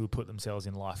about this who put themselves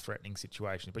in life-threatening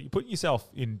situations, but you put yourself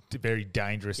in very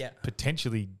dangerous,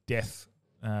 potentially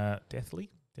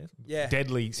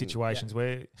deadly situations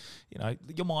where,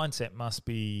 your mindset must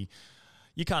be,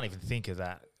 you can't even think of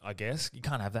that, I guess. You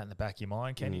can't have that in the back of your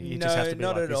mind, can you? You No, just have to be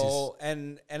not like, at all.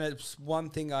 And it's one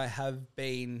thing I have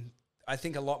been, I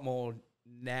think, a lot more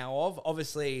now of,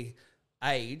 obviously,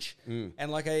 age.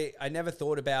 And like I never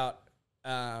thought about,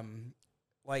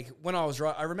 like when I was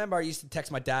I remember I used to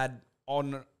text my dad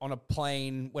on a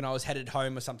plane when I was headed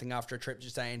home or something after a trip,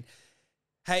 just saying,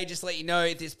 hey, just let you know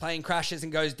if this plane crashes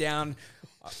and goes down,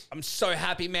 I'm so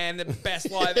happy, man, the best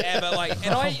life ever. Like,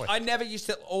 and I never used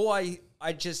to, I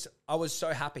was so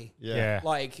happy. Yeah.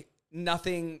 Like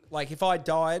nothing, like if I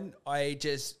died, I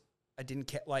didn't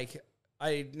care. Like,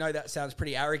 I know that sounds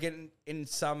pretty arrogant in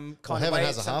some kind of way. Heaven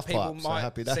has a Some half people pipe, so might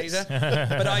happy see days. that.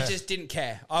 But I just didn't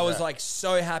care. I was like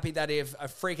so happy that if a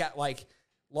freak out, like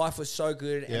life was so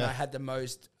good and I had the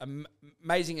most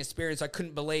amazing experience. I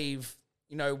couldn't believe,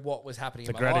 what was happening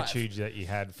in my gratitude life. that you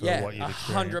had for what you'd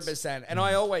experienced. 100%. And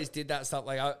I always did that stuff.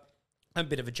 Like I'm a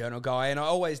bit of a journal guy, and I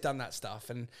always done that stuff.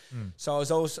 And so I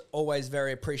was always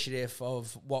very appreciative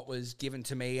of what was given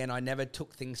to me, and I never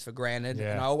took things for granted.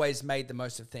 Yeah. And I always made the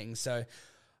most of things. So,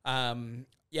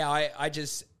 I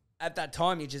just, at that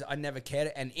time, I never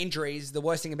cared. And injuries, the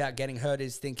worst thing about getting hurt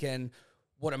is thinking,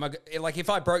 what am I, like if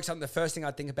I broke something, the first thing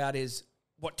I think about is,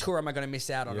 what tour am I going to miss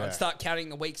out on? Yeah. I'd start counting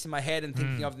the weeks in my head and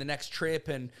thinking of the next trip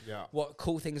and what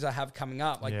cool things I have coming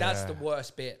up. Like that's the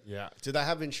worst bit. Yeah. Do they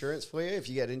have insurance for you if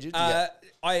you get injured? You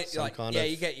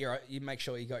make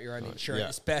sure you got your own insurance,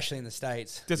 especially in the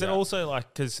States. Does it also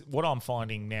because what I'm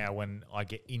finding now when I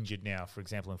get injured now, for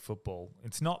example, in football,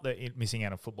 it's not missing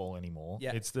out on football anymore.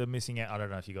 Yeah. It's the missing out. I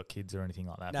don't know if you got kids or anything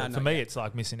like that. But for me, it's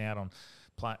like missing out on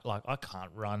like I can't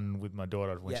run with my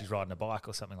daughter when she's riding a bike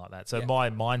or something like that. So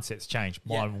my mindset's changed.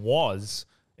 Mine was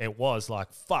it was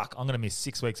like, fuck, I'm going to miss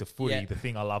 6 weeks of footy, the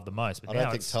thing I love the most. But I now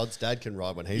don't think it's, Todd's dad can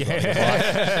ride when he's riding a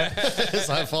bike.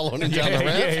 So following him down the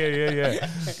ramp. Yeah.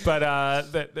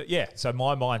 But so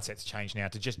my mindset's changed now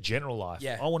to just general life.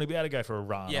 Yeah. I want to be able to go for a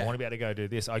run. Yeah. I want to be able to go do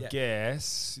this. I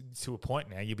guess to a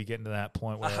point now, you'll be getting to that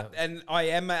point where... and I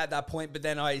am at that point, but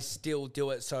then I still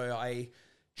do it, so I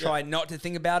try not to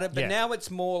think about it. But now it's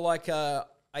more like I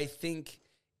think,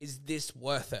 is this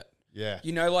worth it? Yeah.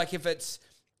 You know, like if it's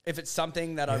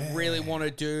something that I really want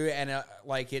to do and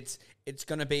like it's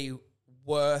going to be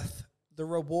worth the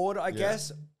reward, I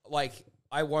guess, like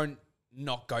I won't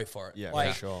not go for it. Yeah,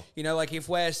 like, for sure. You know, like if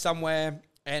we're somewhere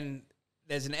and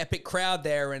there's an epic crowd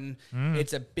there and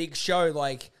it's a big show,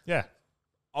 like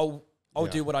I'll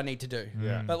do what I need to do.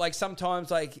 Yeah. But like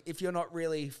sometimes, like if you're not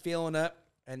really feeling it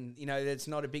and you know it's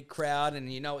not a big crowd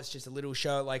and you know it's just a little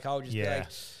show, like I'll just be like,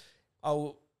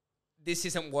 this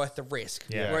isn't worth the risk.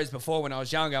 Yeah. Whereas before when I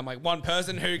was younger, I'm like, one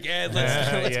person, who cares?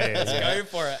 Let's go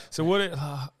for it. So what?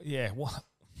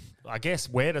 I guess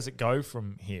where does it go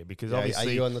from here? Because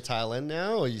obviously, are you on the tail end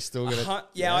now, or are you still going to?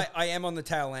 I am on the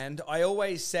tail end. I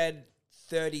always said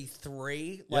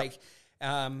 33,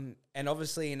 and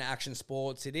obviously in action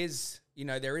sports, it is, you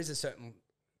know, there is a certain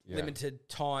limited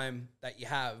time that you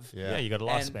have. Yeah, you got a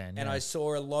lifespan. And I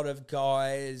saw a lot of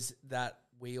guys that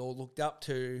we all looked up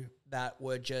to that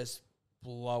were just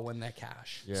blowing their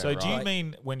cash. Yeah, so do you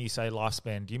mean, when you say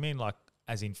lifespan, do you mean like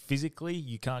as in physically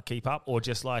you can't keep up, or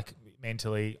just like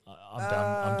mentally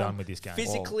I'm done with this game?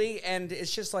 Physically, and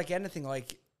it's just like anything,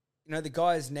 like, you know, the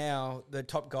guys now, the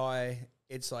top guy,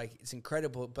 it's like, it's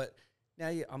incredible, but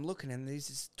now I'm looking and there's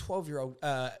this 12-year-old,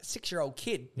 6-year-old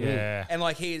kid. Yeah. And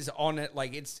like he is on it,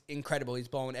 like it's incredible. He's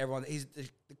blowing everyone. The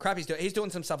crap he's doing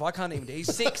some stuff I can't even do.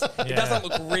 He's 6. It doesn't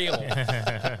look real.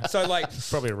 So like,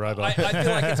 probably a robot. I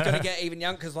feel like it's going to get even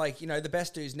young because, like, you know, the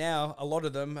best dudes now, a lot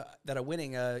of them that are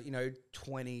winning are, you know,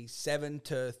 27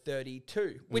 to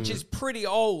 32, which is pretty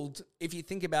old if you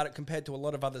think about it compared to a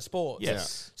lot of other sports.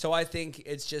 Yes. So I think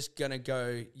it's just going to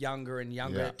go younger and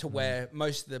younger to where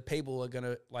most of the people are going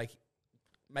to, like,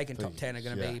 making top 10 are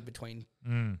going to be between.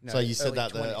 You know, so you said early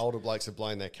that 20s. the older blokes have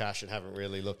blown their cash and haven't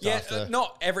really looked Yeah, after.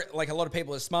 not every, like a lot of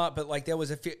people are smart, but like there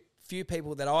was a few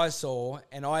people that I saw,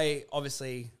 and I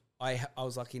obviously I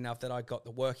was lucky enough that I got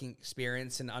the working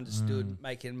experience and understood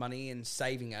making money and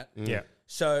saving it. Yeah.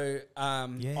 So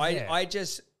I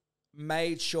just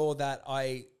made sure that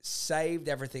I saved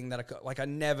everything that I could. Like I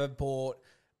never bought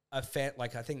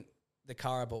like I think the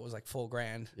car I bought was like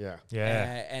 $4,000. Yeah.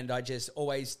 Yeah. And I just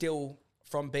always still,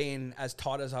 from being as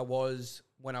tight as I was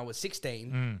when I was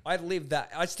 16,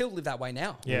 I still live that way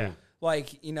now. Yeah.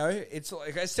 Like, you know, it's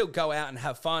like I still go out and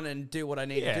have fun and do what I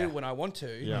need to do when I want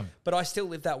to. Yeah. But I still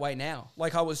live that way now.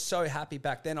 Like I was so happy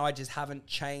back then. I just haven't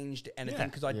changed anything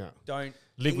because I don't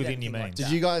Live need within anything your like means. that.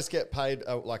 Did you guys get paid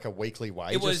like a weekly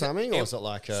wage or something, or is it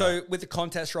like so with the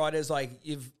contest riders, like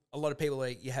a lot of people,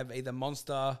 like you have either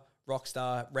Monster,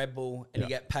 Rockstar, Red Bull, and you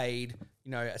get paid,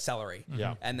 you know, a salary.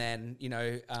 Yeah. And then, you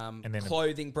know, then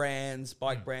clothing brands,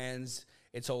 bike brands,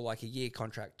 it's all like a year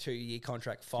contract, 2-year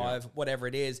contract, 5, whatever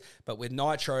it is. But with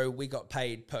Nitro, we got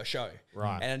paid per show.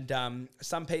 Right. And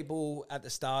some people at the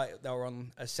start, they were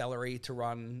on a salary to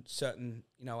run certain,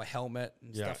 you know, a helmet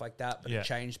and stuff like that, but it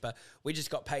changed. But we just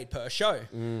got paid per show.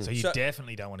 So you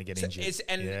definitely don't want to get injured.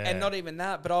 And not even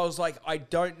that, but I was like, I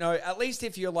don't know. At least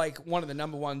if you're like one of the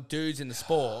number one dudes in the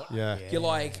sport, you're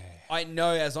like, I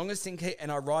know as long as and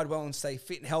I ride well and stay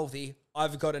fit and healthy,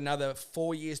 I've got another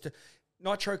 4 years to.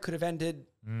 Nitro could have ended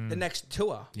the next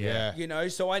tour. Yeah. You know,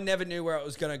 so I never knew where it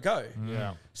was going to go.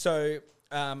 Yeah. So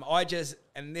I just,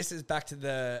 and this is back to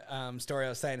the story I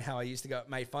was saying, how I used to get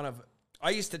made fun of.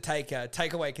 I used to take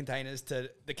takeaway containers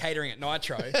to the catering at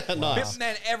Nitro. Nice. But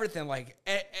then everything, like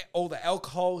all the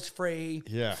alcohol's free,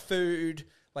 food,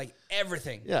 like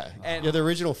everything. Yeah. And You're the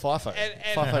original FIFO.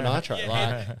 FIFO Nitro.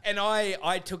 and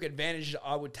I took advantage.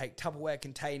 I would take Tupperware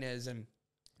containers and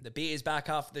the beers back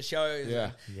after the shows.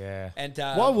 Yeah. And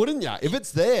Why wouldn't you? If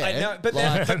it's there. I know, but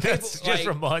then but That people, just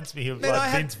reminds me of Man, I like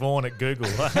had- Vince Vaughn at Google.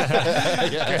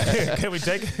 Can we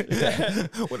take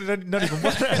it? What did I not even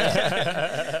want?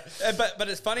 but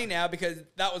it's funny now because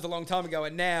that was a long time ago,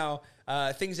 and now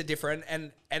things are different.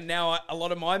 And now a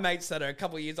lot of my mates that are a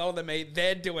couple of years older than me,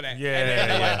 they're doing it. Yeah, and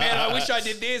they're yeah. like, man, I wish I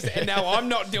did this, and now I'm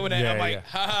not doing it. Yeah, I'm like,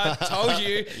 haha, told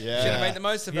you, should have made the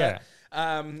most of Yeah. it.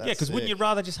 Because wouldn't you sick.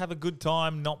 rather just have a good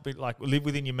time, not be like live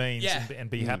within your means and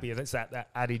be happy? That's that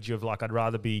adage of like, I'd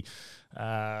rather be,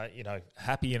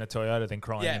 happy in a Toyota than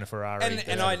crying in a Ferrari.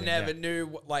 And I never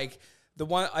knew, like, the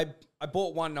one, I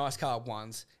bought one nice car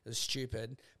once. It was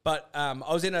stupid. But I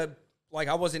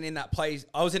wasn't in that place.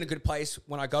 I was in a good place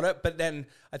when I got it. But then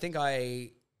I think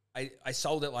I I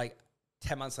sold it like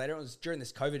 10 months later. It was during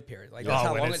this COVID period. Like that's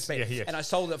how long it's been. Yeah. And I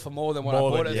sold it for more than what I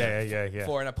bought it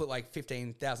for. And I put like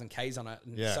 15,000 Ks on it.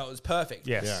 And so it was perfect.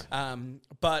 Yes. Yeah.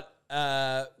 But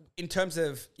in terms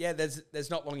of, there's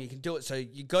not long you can do it. So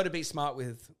you got to be smart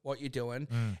with what you're doing.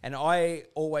 And I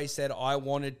always said I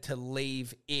wanted to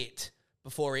leave it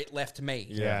before it left me.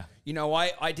 Yeah. You know,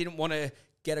 I didn't want to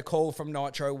get a call from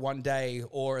Nitro one day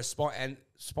or a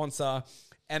sponsor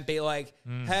and be like,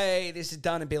 hey, this is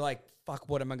done, and be like, fuck,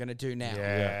 what am I going to do now?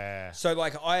 Yeah. So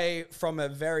like from a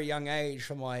very young age,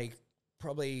 from like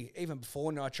probably even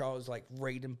before Nitro, I was like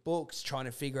reading books, trying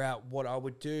to figure out what I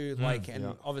would do.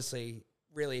 Obviously,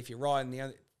 really, if you're riding, the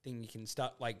only thing you can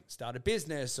start a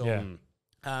business or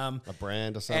a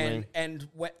brand or something. And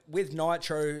with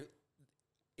Nitro,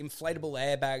 inflatable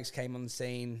airbags came on the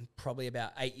scene probably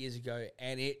about 8 years ago,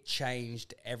 and it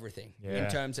changed everything in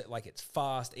terms of like it's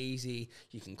fast, easy,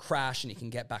 you can crash and you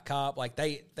can get back up. Like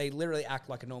they literally act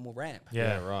like a normal ramp.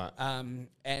 Yeah, right.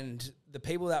 And the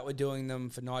people that were doing them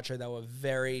for Nitro, they were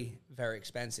very, very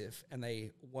expensive, and they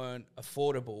weren't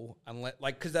affordable unless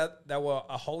because they were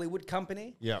a Hollywood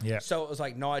company. Yeah. So it was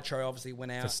like Nitro obviously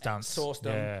went out and sourced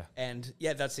them, and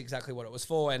that's exactly what it was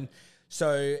for. And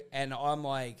so I'm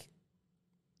like,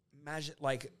 imagine,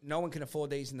 like, no one can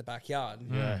afford these in the backyard.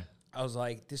 Yeah. I was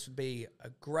like, this would be a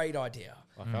great idea.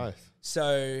 Okay.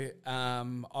 So I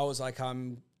was like,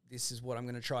 this is what I'm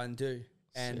going to try and do.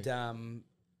 And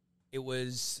it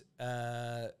was,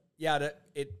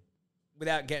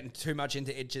 without getting too much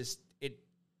into it, it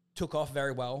took off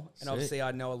very well. And obviously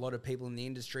I know a lot of people in the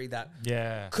industry that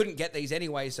couldn't get these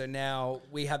anyway. So now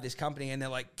we have this company and they're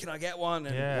like, can I get one?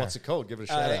 And what's it called? Give it a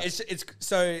shout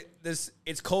out.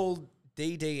 It's called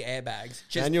DD airbags.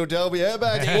 Daniel Delby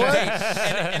airbags, boy.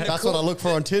 and that's what I look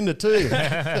for on Tinder too.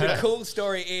 The cool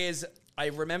story is I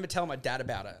remember telling my dad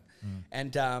about it.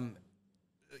 And,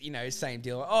 same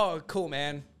deal. Oh, cool,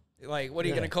 man. Like, what are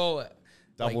you going to call it?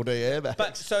 Double D airbags.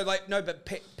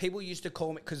 But people used to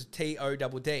call me, because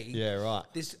TODD. Yeah, right.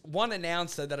 This one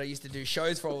announcer that I used to do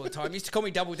shows for all the time used to call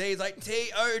me Double D. He's like,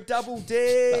 TODD.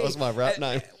 That was my rap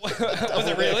name. Was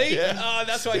it really? Yeah. Oh,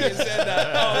 that's why you said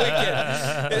that.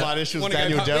 Oh, wicked. My initials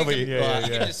Daniel Delby. You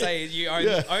can just say you own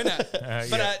that.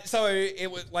 But so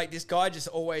it was like this guy just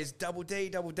always Double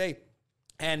D.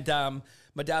 And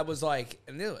my dad was like,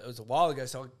 and it was a while ago,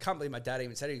 so I can't believe my dad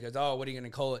even said it. He goes, oh, what are you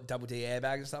going to call it? Double D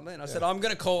airbag or something? And I said, I'm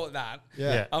going to call it that.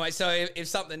 Yeah. I'm like, so if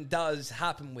something does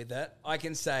happen with it, I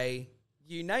can say,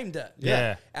 you named it.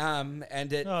 Yeah. And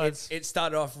it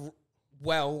started off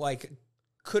well, like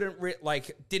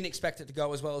didn't expect it to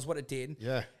go as well as what it did.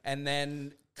 Yeah. And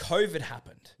then COVID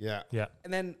happened. Yeah. Yeah.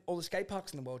 And then all the skate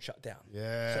parks in the world shut down.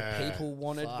 Yeah. So people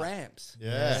wanted ramps.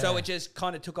 Yeah. So it just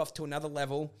kind of took off to another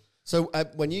level. So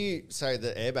when you say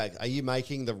the airbag, are you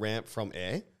making the ramp from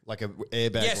air, like a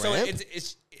airbag ramp? Yeah, so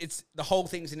it's the whole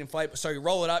thing's an inflatable. So you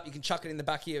roll it up, you can chuck it in the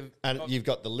back of your... And you've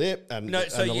got the lip and the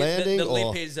landing. landing? The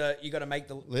lip is, you got to make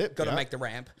the lip, make the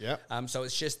ramp. Yeah. So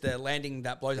it's just the landing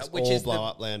that blows up,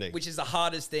 blow-up landing. Which is the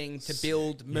hardest thing to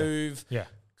build, move. Yeah.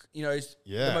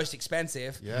 The most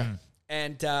expensive. Yeah.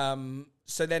 And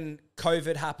so then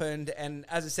COVID happened, and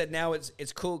as I said, now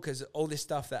it's cool because all this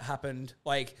stuff that happened,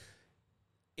 like...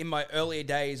 In my earlier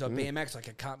days of BMX, like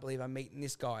I can't believe I'm meeting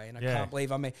this guy, and I can't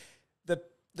believe I'm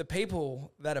the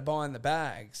people that are buying the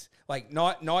bags. Like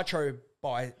Nitro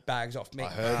buy bags off me. I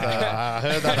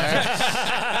heard that.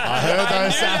 I heard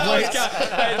those athletes.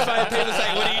 People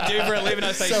say, "What do you do for a living?"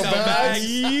 I say, "Sell bags."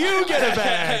 You get a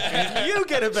bag. You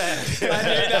get a bag. I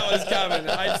knew that was coming.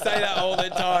 I'd say that all the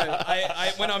time.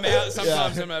 I when I'm out,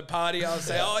 sometimes I'm at a party, I'll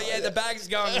say, "Oh yeah, the bag's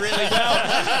going really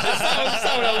well."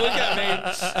 Someone will look at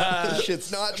me.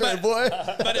 Shit's Nitro, boy.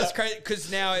 But it's crazy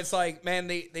because now it's like, man,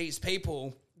 these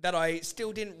people that I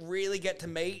still didn't really get to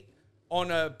meet on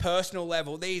a personal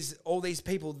level, all these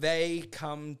people, they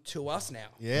come to us now.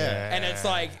 Yeah. And it's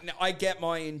like, I get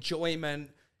my enjoyment.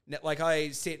 Like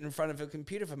I sit in front of a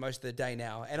computer for most of the day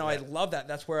now. And I love that.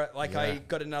 That's where I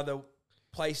got another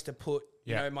place to put,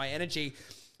 my energy.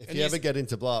 If you ever get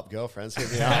into blow up girlfriends,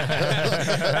 hit me up.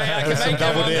 Hey, I can make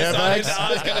double D airbags.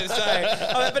 I was going to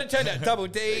say. But it turned out double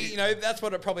D, that's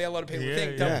what probably a lot of people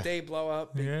think. Double D, blow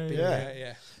up.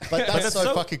 Yeah. But that's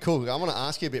so fucking cool. I want to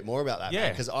ask you a bit more about that, Yeah.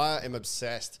 because I am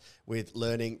obsessed with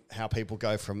learning how people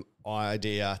go from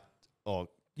idea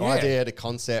to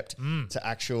concept to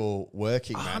actual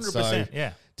working, man.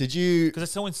 100%, Did you? Because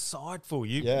it's so insightful.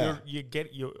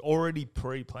 You're already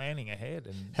pre-planning ahead.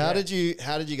 And How did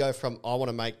you go from I want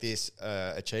to make this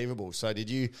achievable? So did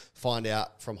you find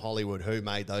out from Hollywood who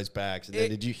made those bags, and then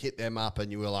did you hit them up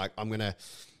and you were like, I'm gonna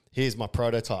here's my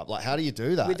prototype. Like, how do you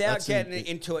do that? Without getting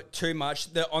into it too much,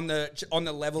 on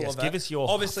the level of it. Give us your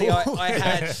obviously, I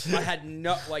had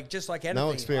no, like, just like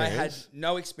anything, I had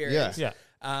no experience. Yeah.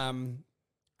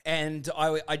 And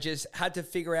I just had to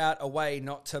figure out a way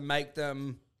not to make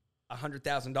them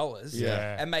 $100,000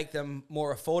 and make them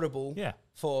more affordable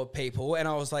for people. And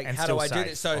I was like, how do I do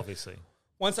this? So obviously,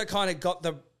 once I kind of got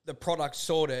the product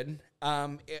sorted,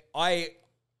 I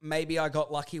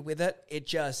got lucky with it.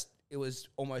 It was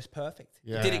almost perfect.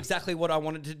 Yeah. It did exactly what I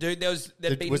wanted to do.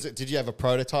 Did you have a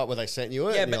prototype where they sent you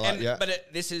it? Yeah,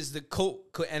 this is the cool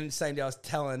and same day I was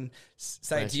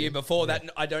saying to you before that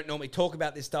I don't normally talk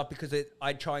about this stuff because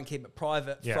I try and keep it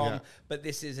private but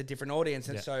this is a different audience,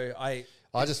 and so I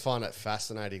just find it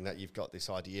fascinating that you've got this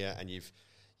idea and you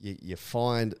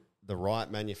find the right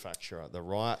manufacturer, the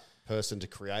right person to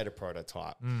create a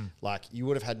prototype. Like, you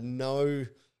would have had no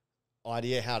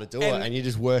idea how to do it, and you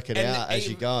just work it out as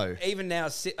you go. Even now,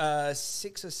 6 or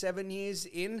 7 years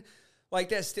in, like,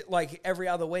 there's still, like, every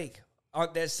other week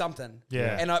there's something.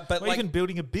 Yeah. And but like, even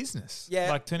building a business. Yeah.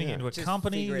 Like turning it into a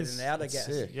company. Figuring it out, I guess.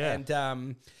 Sick. Yeah.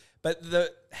 And but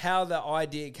how the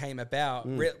idea came about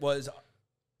was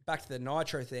back to the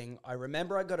Nitro thing. I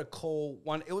remember I got a call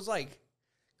it was like,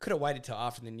 could have waited till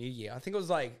after the new year. I think it was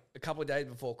like a couple of days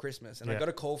before Christmas, and I got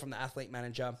a call from the athlete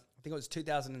manager. I think it was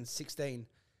 2016.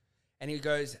 And he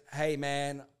goes, hey,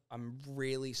 man, I'm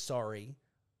really sorry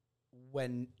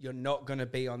when you're not going to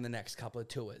be on the next couple of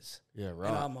tours. Yeah, right.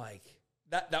 And I'm like,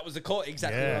 that was the call.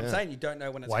 Exactly what I'm saying. You don't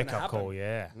know when it's going to happen. Wake-up call,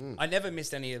 yeah. I never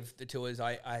missed any of the tours.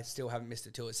 I still haven't missed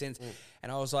a tour since.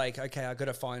 And I was like, okay, I got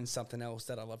to find something else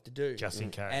that I love to do. Just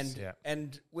in case,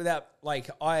 And without,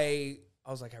 like, I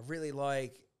was like, I really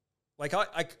like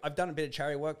I've done a bit of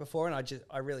charity work before, and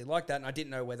I really like that, and I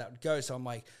didn't know where that would go. So I'm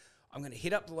like, I'm going to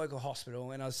hit up the local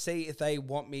hospital and I'll see if they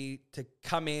want me to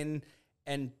come in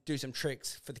and do some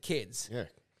tricks for the kids. Yeah.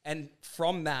 And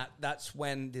from that's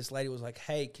when this lady was like,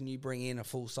 hey, can you bring in a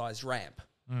full-size ramp?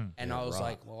 And I was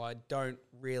like, well, I don't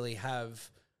really have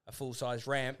a full-size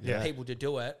ramp, people to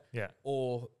do it,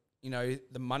 or,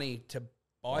 the money to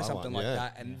buy something like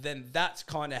that. And then that's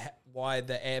kind of why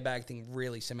the airbag thing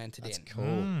really cemented in.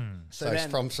 Cool. So then,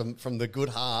 from the good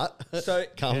heart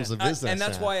comes the business. And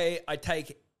that's why I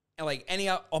take, like, any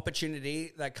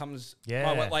opportunity that comes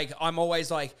my way. Like, I'm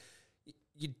always like,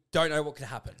 you don't know what could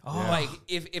happen. Like,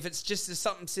 if it's just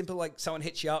something simple, like someone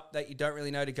hits you up that you don't really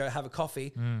know to go have a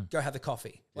coffee, go have the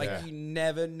coffee. Like, you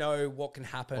never know what can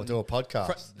happen. Or do a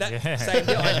podcast. Same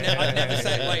deal. I never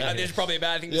say, like, there's probably a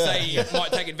bad thing to say. You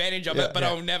might take advantage of it, but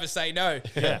I'll never say no.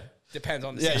 Depends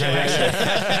on the situation.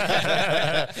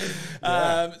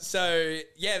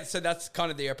 So that's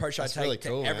kind of the approach I take really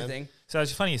cool, to everything. Man. So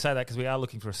it's funny you say that because we are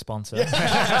looking for a sponsor.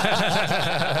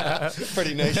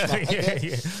 Pretty niche.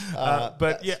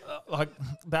 But like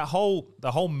the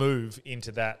whole move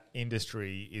into that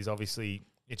industry is obviously,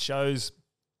 it shows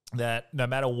that no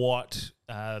matter what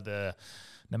the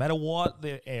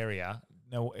area.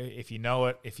 No, if you know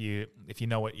it, if you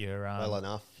know what you're well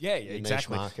enough,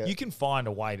 exactly. You can find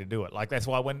a way to do it. Like, that's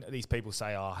why when these people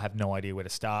say, "Oh, I have no idea where to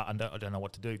start, I don't know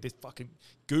what to do," there's fucking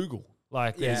Google.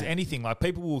 Like, there's anything. Like,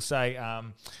 people will say, I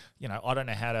don't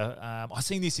know how to. I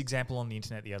seen this example on the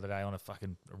internet the other day on a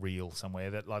fucking reel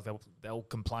somewhere that, like, they'll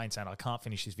complain saying, "I can't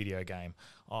finish this video game.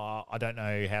 I don't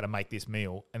know how to make this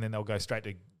meal," and then they'll go straight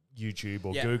to YouTube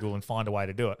or Google and find a way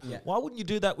to do it. Why wouldn't you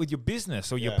do that with your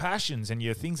business or your passions and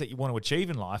your things that you want to achieve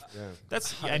in life?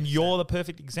 That's 100%. And you're the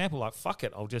perfect example. Like, fuck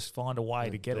it, I'll just find a way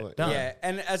to get it done. Yeah,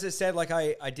 and as I said, like,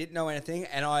 I didn't know anything,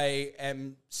 and I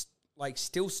am like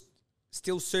still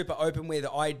super open with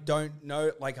I don't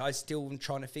know. Like, I still am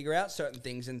trying to figure out certain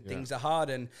things, and things are hard,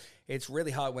 and it's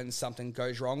really hard when something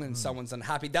goes wrong and someone's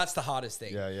unhappy. That's the hardest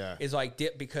thing. Is like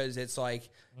because it's like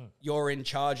you're in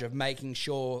charge of making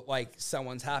sure, like,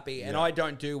 someone's happy, and I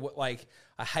don't do what, like,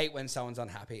 I hate when someone's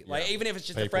unhappy. Like, even if it's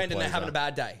just a friend and they're having a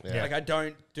bad day. Like, I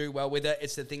don't do well with it.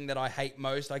 It's the thing that I hate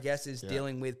most, I guess, is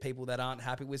dealing with people that aren't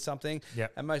happy with something.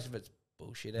 And most of it's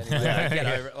bullshit anyway. Get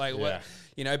over it. Like, what,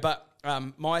 but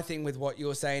my thing with what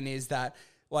you're saying is that,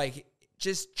 like,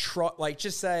 just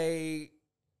say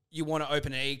you want to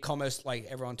open an e-commerce, like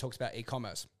everyone talks about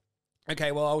e-commerce.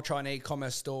 Okay, well, I'll try an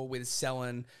e-commerce store with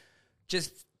selling,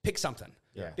 just pick something.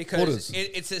 Because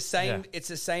it's the same. It's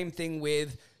the same thing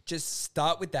with just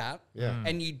start with that.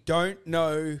 And you don't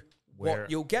know what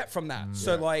you'll get from that.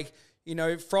 So, like,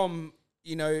 from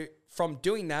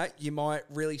doing that, you might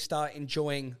really start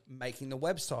enjoying making the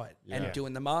website and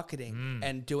doing the marketing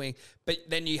and doing, but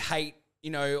then you hate,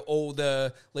 all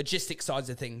the logistic sides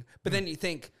of things. But then you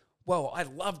think, well, I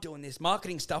love doing this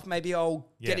marketing stuff. Maybe I'll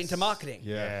get into marketing.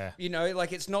 Yeah. You know,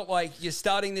 like it's not like you're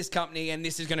starting this company and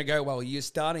this is going to go well. You're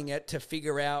starting it to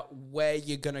figure out where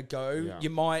you're going to go. Yeah. You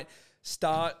might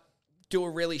do a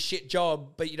really shit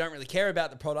job, but you don't really care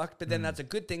about the product. But then that's a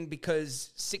good thing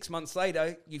because 6 months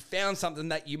later, you found something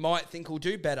that you might think will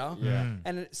do better. Yeah.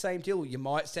 And same deal, you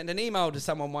might send an email to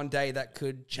someone one day that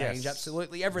could change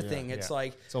absolutely everything. Yeah. It's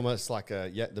like... It's almost like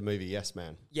the movie Yes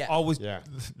Man. Yeah. I was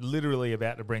literally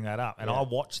about to bring that up, and Yeah. I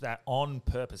watched that on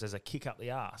purpose as a kick up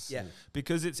the ass. Yeah.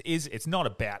 Because it's not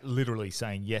about literally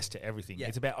saying yes to everything. Yeah.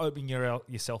 It's about opening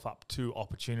yourself up to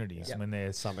opportunities when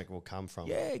there's Something will come from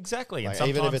yeah, it. exactly. Like, And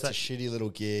even if sometimes it's a shitty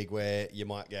little gig where you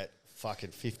might get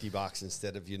fucking $50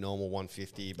 instead of your normal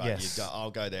 $150, but Yes. I'll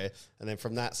go there. And then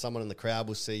from that, someone in the crowd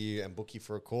will see you and book you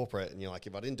for a corporate. And you're like,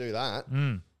 if I didn't do that,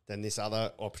 then this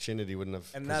other opportunity wouldn't have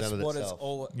And that's presented what itself. it's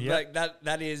all Yeah. like.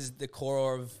 That is the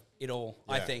core of it all.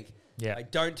 I Yeah. think. Yeah. Like,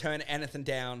 don't turn anything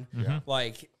down.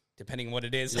 Like, depending on what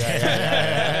it is.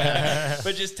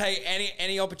 But just take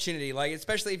any opportunity. Like,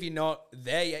 especially if you're not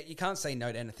there yet, you can't say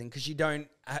no to anything because you don't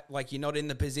like you're not in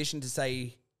the position to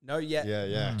say no yet.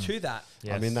 To that.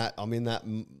 Yes. I'm in that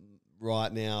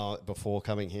right now. Before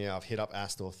coming here, I've hit up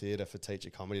Astor Theatre for teacher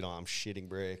comedy night. I'm shitting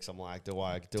bricks. I'm like, do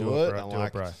I do it? bro. I'm Do it,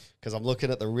 like, bro. because I'm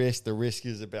looking at the risk. The risk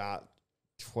is about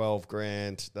 12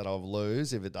 grand that I'll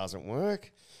lose if it doesn't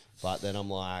work. But then I'm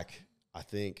like, I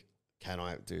think, can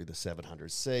I do the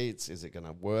 700 seats? Is it going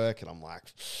to work? And I'm like,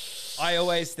 I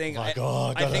always think, my I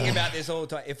God, think gotta- about this all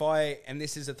the time. And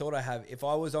this is a thought I have, if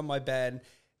I was on my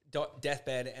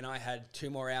deathbed and I had 2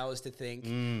 more hours to think,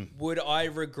 would I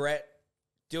regret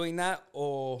doing that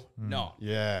or not?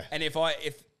 yeah, And if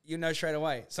you know straight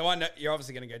away, so I know you're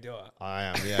obviously going to go do it. I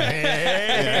am.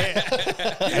 Yeah.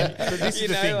 But this is You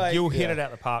the know, thing. like- You'll hit it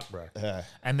out the park, bro. Yeah.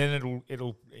 And then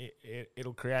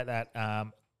it'll create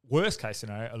that worst case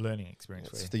scenario, a learning experience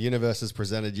for you. The universe has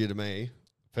presented you to me.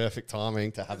 Perfect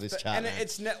timing to have this chat. And man.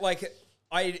 it's not like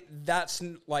that's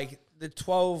like the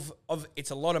 12 of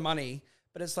it's a lot of money,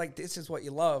 but it's like this is what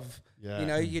you love. Yeah. You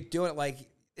know, you're doing it like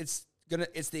it's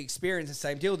the experience, the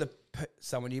same deal.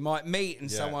 Someone you might meet and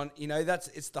someone, you know,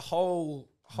 it's the whole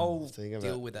thing of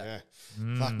deal it. with it. Yeah.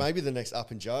 Fuck, maybe the next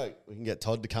Up and Joke, we can get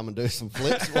Todd to come and do some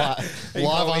flips live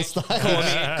on stage.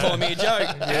 Call me a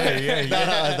joke.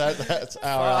 That's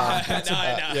our.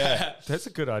 No. That's a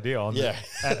good idea on Yeah.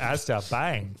 at Astor.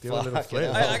 Bang. Do a little Fuck flip.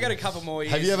 yeah. I got a couple more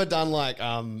years. Have you ever done like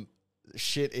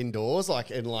shit indoors,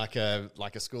 like in like a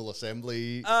school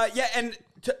assembly? Yeah, and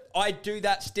I do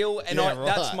that still, and Yeah,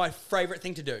 that's right. my favorite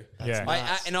thing to do. Yeah.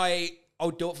 I'll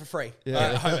do it for free.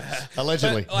 Yeah.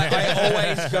 Allegedly. But, like, I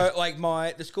always go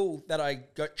like the school that I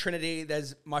go, Trinity.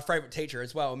 There's my favorite teacher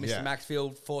as well, Mr. Yeah.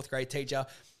 Maxfield, 4th grade teacher.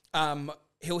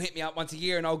 He'll hit me up once a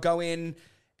year, and I'll go in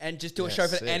and just do a show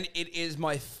for sick. and it is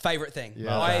my favorite thing.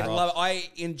 Yeah, I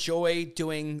enjoy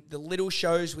doing the little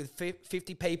shows with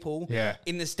 50 people Yeah.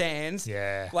 in the stands.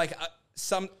 Yeah. Like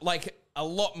a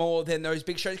lot more than those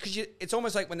big shows because it's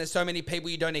almost like when there's so many people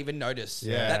you don't even notice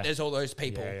that there's all those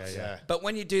people. Yeah. But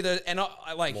when you do and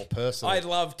I like More personal. I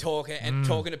love talking and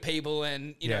talking to people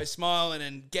and you know Yeah. smiling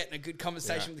and getting a good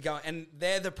conversation with going. And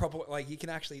they're the proper like you can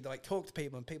actually like talk to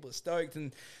people and people are stoked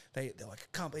and they're like,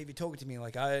 I can't believe you're talking to me.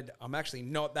 Like I'm actually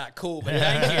not that cool, but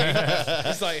thank you.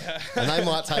 It's like And they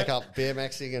might take up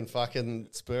BMXing and fucking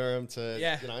spur them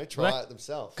to try it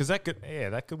themselves. Because that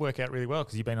could work out really well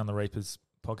because you've been on the Reapers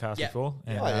podcast Yeah. before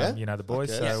and Oh, yeah? you know the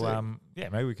boys. Okay. So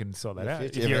maybe we can sort that out.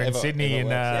 If future. you're in Ever Sydney in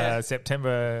works.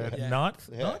 September Yeah. 9th,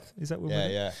 Yeah. 9th? Is that when Yeah,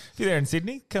 we're yeah. If you're there in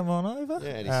Sydney, come on over.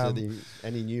 Yeah,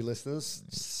 any new listeners?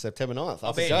 September 9th.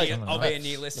 I'll be a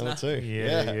new listener. Number 2.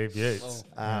 Yeah.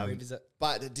 Well, revisit.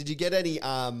 But did you get any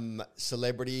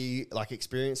celebrity like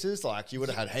experiences? Like you would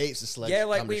have had heaps of celebrities. Yeah,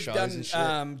 like come to we've shows done and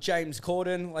shit. James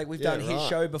Corden, like we've Yeah, done his right.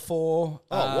 show before.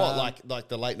 Oh, what like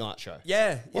the late night show?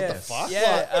 Yeah, What yeah. the fuck?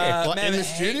 Yeah, Like in the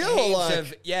studio or heaps like-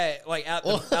 of, like out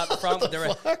the front. What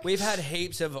the fuck? We've had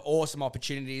heaps of awesome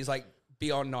opportunities, like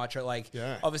beyond Nitro. Like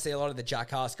obviously a lot of the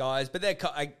Jackass guys, but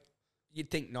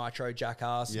you'd think Nitro,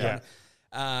 Jackass. Yeah.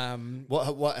 And,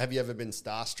 What have you ever been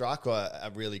starstruck or a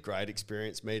really great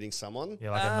experience meeting someone?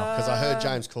 Yeah, like a Because I heard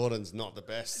James Corden's not the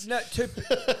best.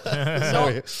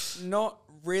 no, not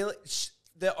really.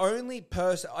 The only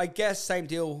person, I guess, same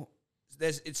deal.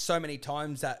 It's so many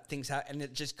times that things happen, and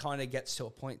it just kind of gets to a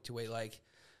point to where like,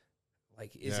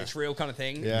 is this real kind of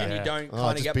thing? Yeah. And you don't Oh,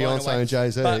 kind of just get blown Beyonce away. and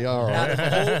Jay-Z, But all right.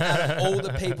 out of all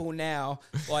the people now,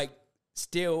 like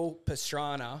still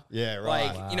Pastrana. Yeah,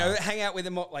 right. Like, you know, hang out with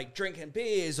him, like drinking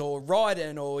beers or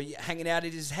riding or hanging out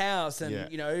at his house and, Yeah.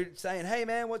 you know, saying, hey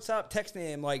man, what's up? Texting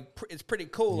him. Like, it's pretty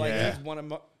cool. Like, Yeah. he's one of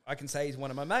my, I can say he's one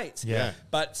of my mates. Yeah.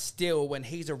 But still, when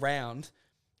he's around,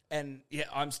 and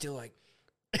I'm still like,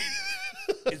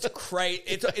 it's crazy.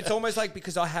 It's almost like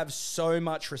because I have so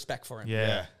much respect for him.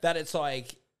 Yeah. That it's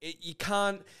like, you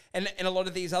can't, and a lot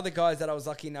of these other guys that I was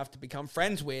lucky enough to become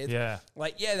friends with,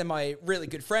 they're my really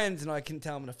good friends, and I can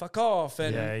tell them to fuck off,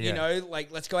 and you know,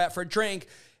 like, let's go out for a drink.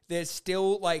 There's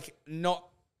still like not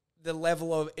the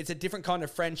level of, it's a different kind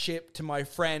of friendship to my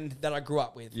friend that I grew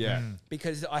up with. Yeah.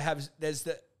 Because there's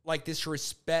this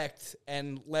respect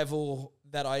and level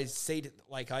that I see,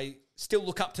 like, I still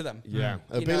look up to them. Yeah.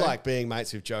 It'd be like being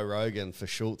mates with Joe Rogan for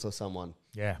Schultz or someone.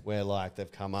 Yeah. Where like they've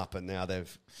come up and now they're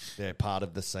part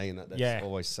of the scene that they've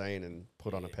always seen and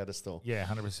put on a pedestal. Yeah,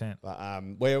 100%. But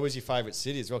where was your favourite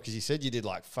city as well? Because you said you did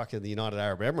like fucking the United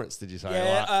Arab Emirates, did you say?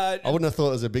 Yeah. Like, I wouldn't have thought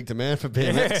it was a big demand for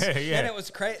BMX. And it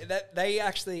was crazy that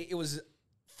it was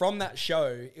from that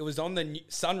show, it was on the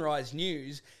Sunrise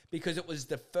News because it was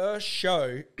the first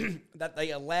show that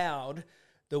they allowed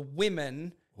the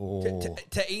women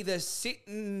to either sit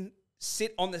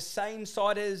on the same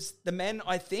side as the men,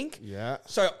 I think. Yeah.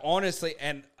 So honestly,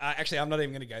 and actually, I'm not even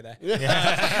going to go there.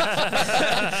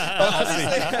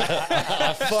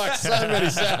 Fuck, so many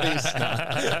Saudis.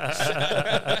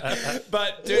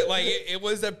 But dude, like it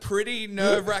was a pretty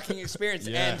nerve-wracking experience.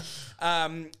 Yeah.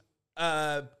 And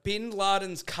Bin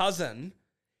Laden's cousin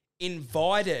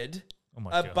invited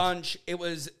bunch. It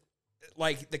was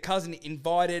like the cousin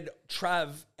invited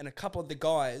Trav and a couple of the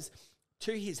guys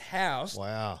to his house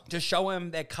to show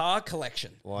him their car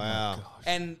collection. Wow.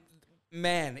 And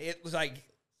man, it was like...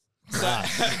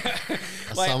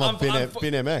 Some of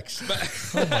Bin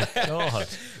MX. Oh my God.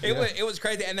 It was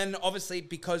crazy. And then obviously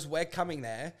because we're coming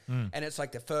there and it's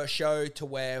like the first show to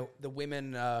where the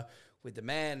women with the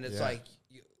man, it's like...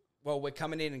 Well, we're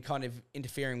coming in and kind of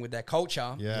interfering with their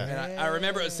culture. Yeah. And I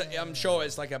remember, I'm sure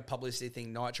it's like a publicity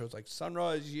thing. Nitro was like,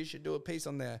 Sunrise, you should do a piece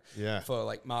on there for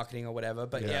like marketing or whatever.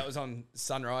 But it was on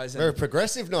Sunrise. Very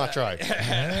progressive Nitro.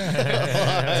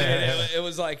 It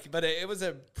was like, but it was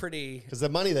a pretty... Because the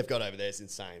money they've got over there is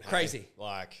insane. Crazy. Hey?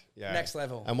 Like, next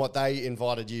level. And what, they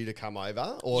invited you to come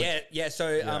over? Or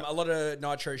So a lot of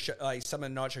Nitro, like some of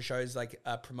the Nitro shows, like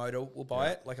a promoter will buy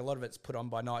it. Like a lot of it's put on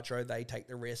by Nitro. They take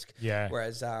the risk. Yeah.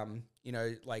 Whereas, you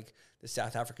know, like the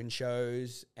South African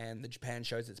shows and the Japan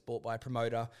shows, it's bought by a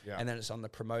promoter, and then it's on the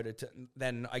promoter.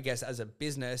 Then I guess as a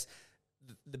business,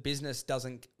 the business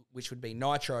doesn't, which would be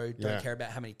Nitro, don't care about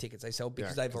how many tickets they sell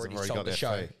because they've already sold the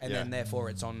show, and then therefore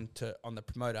it's on the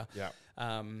promoter. Yeah.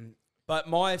 But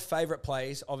my favourite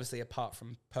place, obviously apart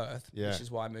from Perth, which is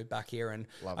why I moved back here, and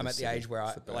I'm at the age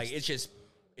where it's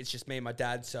just me and my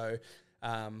dad, so.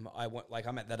 I'm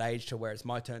at that age to where it's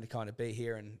my turn to kind of be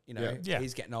here, and you know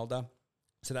he's getting older,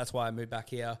 so that's why I moved back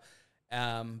here.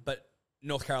 But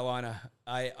North Carolina,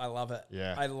 I love it.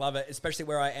 Yeah, I love it, especially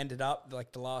where I ended up,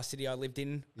 like the last city I lived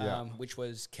in, which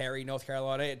was Cary, North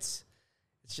Carolina. It's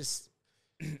just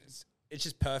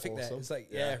perfect there. It's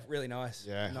like really nice.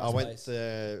 Yeah, nice I went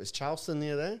to was Charleston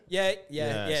near there.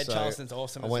 Yeah. So Charleston's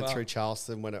awesome. I went through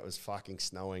Charleston when it was fucking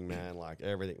snowing, man. Like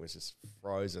everything was just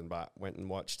frozen. But went and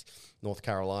watched North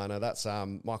Carolina. That's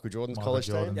Michael Jordan's college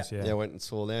team. Yeah, went and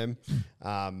saw them.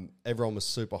 Everyone was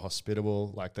super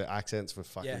hospitable. Like the accents were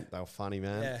fucking. They were funny,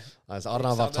 man. Yeah. I don't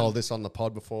know if I've told this on the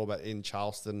pod before, but in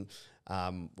Charleston,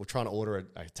 we're trying to order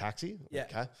a taxi. Yeah.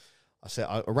 Okay. I said,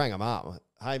 I rang him up.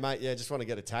 Hey, mate, just want to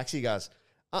get a taxi. He goes,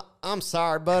 I'm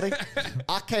sorry, buddy.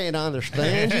 I can't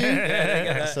understand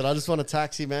you. I said, I just want a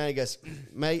taxi, man. He goes,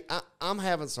 mate, I'm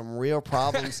having some real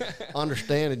problems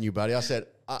understanding you, buddy. I said,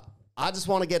 I just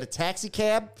want to get a taxi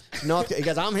cab. He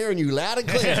goes, I'm hearing you loud and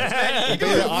clear. You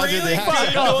got a really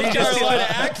fucking North Carolina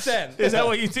accent. Is that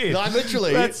what you did? I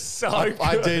literally. That's so good.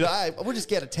 I did. We'll just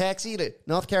get a taxi to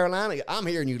North Carolina. I'm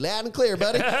hearing you loud and clear,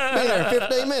 buddy. Be there in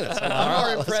 15 minutes. I'm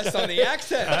more impressed on the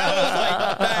accent.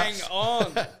 That was like bang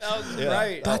on. That was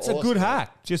great. That's a good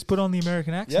hack. Just put on the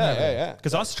American accent. Yeah.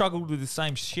 Because I struggled with the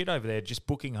same shit over there, just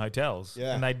booking hotels.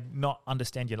 Yeah. And they'd not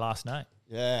understand your last name.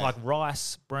 Yeah. Like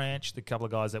Rice, Branch, the couple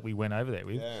of guys that we went over there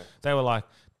with, they were like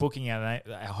booking our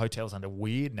hotels under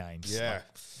weird names. Yeah. Like,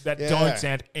 that don't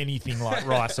sound anything like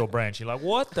Rice or Branch. You're like,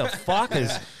 what the fuck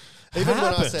is Even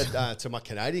happened? when I said to my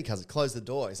Canadian cousin, close the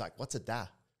door, he's like, what's a da?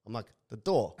 I'm like, the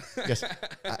door. He goes,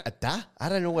 a da? I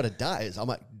don't know what a da is. I'm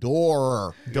like,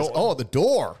 door. He goes, oh, the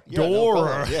door. Door.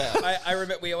 I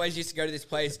remember we always used to go to this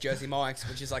place, Jersey Mike's,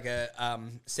 which is like a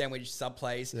sandwich sub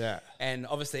place. Yeah. And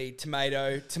obviously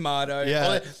tomato.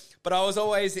 Yeah. But I was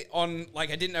always on,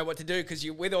 like, I didn't know what to do because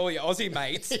you're with all your Aussie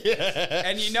mates.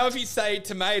 And you know if you say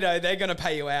tomato, they're going to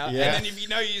pay you out. Yeah. And then if you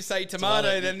know you say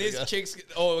tomato, then this chick's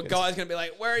or guy's going to be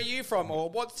like, where are you from?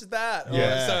 Or what's that?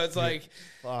 Yeah. Or, so it's like,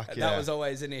 Fuck, that was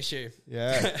always an issue.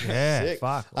 Yeah. Yeah, Sick.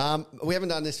 fuck. We haven't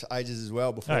done this for ages as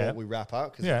well before we wrap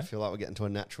up because I feel like we're getting to a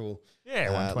natural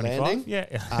 125. landing.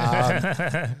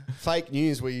 Yeah. Fake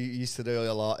news we used to do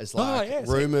a lot is like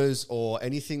rumors or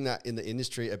anything that in the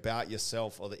industry about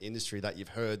yourself or the industry that you've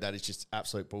heard that is just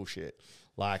absolute bullshit.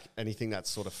 Like anything that's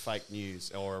sort of fake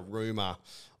news or a rumor,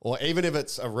 or even if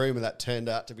it's a rumor that turned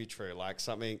out to be true, like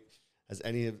something. Has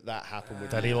any of that happened with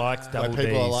That he likes double Ds.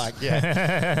 People are like, people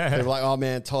are like, oh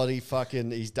man, Todd,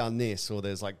 he's done this, or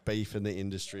there's like beef in the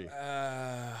industry.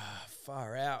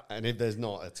 Far out. And if there's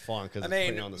not, it's fine because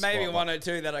maybe on the maybe spot, one or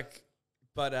two that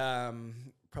but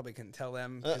probably couldn't tell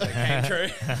them because they came true.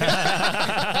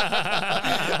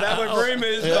 They were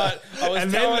rumors, but I was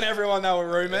telling everyone they were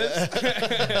rumors.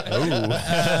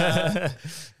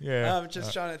 I'm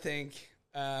just trying to think.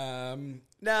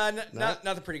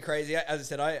 Nothing pretty crazy. As I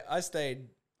said, I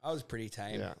was pretty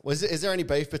tame. Yeah. Is there any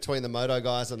beef between the moto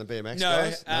guys and the BMX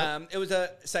guys? No. It was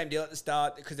the same deal at the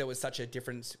start because there was such a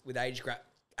difference with age gap,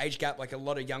 like a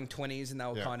lot of young 20s and they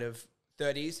were kind of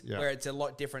 30s, where it's a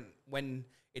lot different when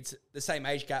it's the same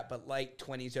age gap, but late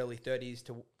 20s, early 30s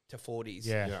to 40s.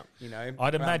 Yeah. You know?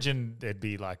 I'd imagine there'd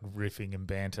be like riffing and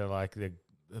banter, like the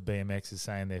BMX is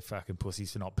saying they're fucking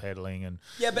pussies for not pedaling and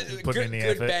but putting in the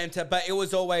effort. Banter. But it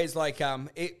was always like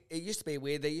it used to be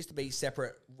weird. There used to be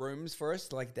separate rooms for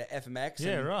us, like the FMX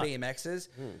and BMXs.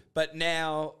 But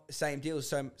now same deal.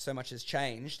 So much has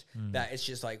changed that it's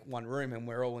just like one room and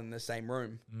we're all in the same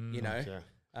room. You know.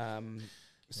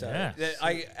 As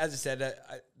I said,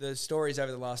 the stories over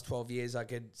the last 12 years, I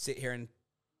could sit here and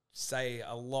say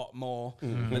a lot more,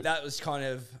 but that was kind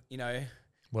of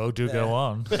well, go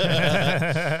on.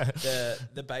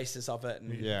 the basis of it,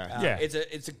 and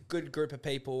it's a good group of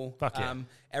people. Fuck yeah.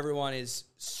 Everyone is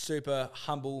super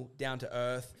humble, down to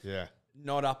earth. Yeah.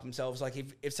 Not up themselves. Like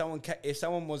if someone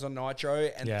was on Nitro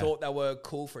and thought they were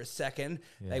cool for a second,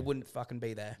 they wouldn't fucking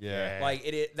be there. Yeah.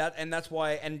 Like that's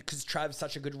why, and because Trav's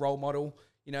such a good role model.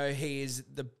 You know, he is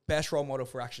the best role model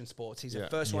for action sports. He's the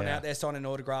first one out there signing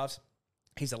autographs.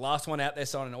 He's the last one out there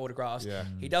signing autographs. Yeah.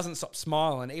 He doesn't stop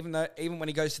smiling, even when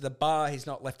he goes to the bar, he's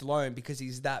not left alone because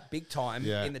he's that big time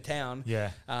in the town.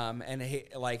 Yeah. And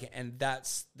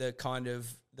that's the kind of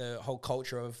the whole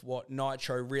culture of what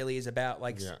Nitro really is about.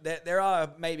 Like there are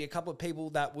maybe a couple of people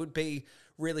that would be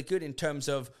really good in terms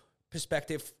of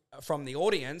perspective from the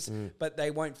audience, but they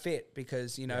won't fit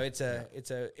because it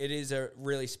is a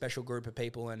really special group of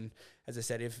people. And as I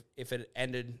said, if it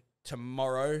ended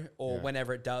tomorrow or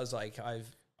whenever it does, like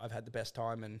I've had the best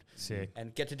time and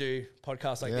get to do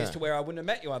podcasts like this to where I wouldn't have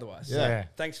met you otherwise. Yeah. So,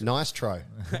 thanks. Nitro.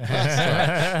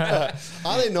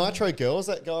 Are there Nitro girls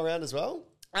that go around as well?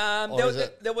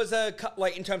 There was a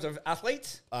like in terms of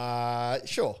athletes.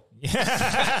 Sure.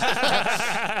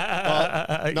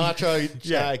 Nitro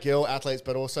girl athletes,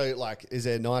 but also like, is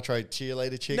there Nitro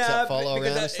cheerleader chicks that follow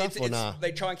around and stuff, or nah?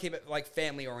 They try and keep it like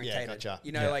family orientated. Yeah, gotcha.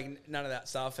 You know, like none of that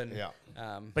stuff. And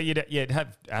but you'd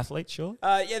have athletes, sure.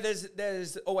 There's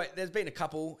been a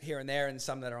couple here and there, and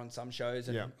some that are on some shows,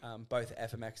 and both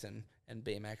FMX and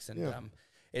BMX, and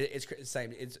it's the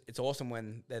same. It's awesome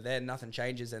when they're there. Nothing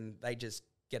changes, and they just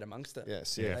get amongst it.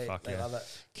 Yes, They love it.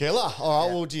 Killer. All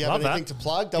right. Well, do you have anything to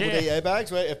plug? Double D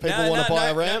airbags. Where if people want to buy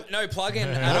a ramp, no plug-in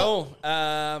at all.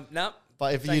 No.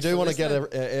 But if you do want to get an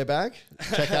airbag,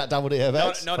 check out Double D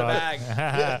airbags. Not a bag.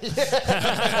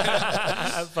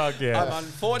 Fuck yeah. I'm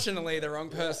unfortunately the wrong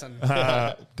person.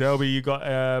 Delby, you got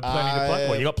plenty to plug.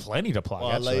 Well, you got plenty to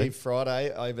plug. I leave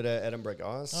Friday over to Edinburgh,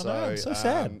 guys. No, so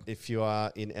sad. If you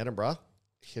are in Edinburgh,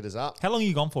 hit us up. How long are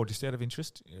you gone for? Just out of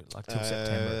interest, like till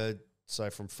September. So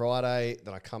from Friday,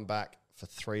 then I come back for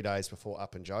 3 days before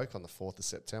Up and Joke on the 4th of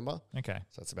September. Okay.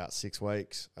 So it's about 6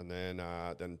 weeks. And then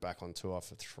back on tour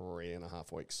for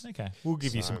 3.5 weeks. Okay. We'll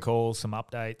give you some calls, some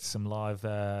updates, some live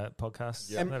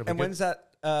podcasts. Yeah. And when's that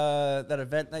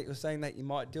event that you're saying that you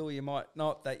might do or you might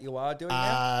not, that you are doing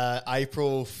now?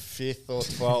 April 5th or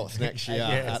 12th next year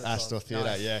at Astor Theatre.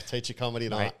 Nice. Yeah, teacher comedy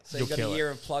night. So you've got a year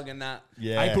of plugging that.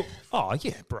 Yeah. April. Oh,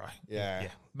 yeah, bro. Yeah.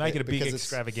 Make it a big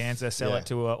extravaganza. Sell it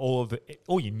to all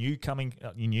your new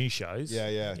shows.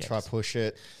 Yeah. Try push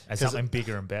it as something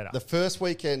bigger and better. The first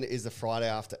weekend is the Friday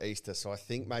after Easter, so I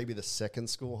think maybe the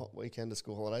second weekend of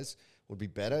school holidays would be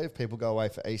better if people go away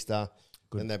for Easter.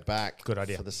 Then they're back. Good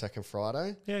idea. For the second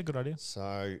Friday. Yeah, good idea.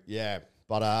 So,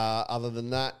 But other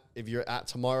than that, if you're at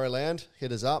Tomorrowland,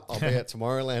 hit us up. I'll be at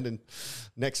Tomorrowland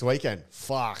next weekend.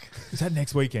 Fuck. Is that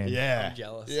next weekend? Yeah. I'm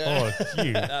jealous. Yeah. Oh,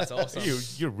 you. That's awesome.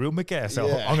 You're a real McAss. So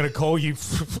Yeah. I'm going to call you.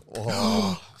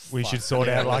 We should sort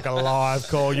out like a live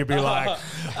call. You'd be like,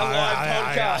 a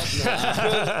live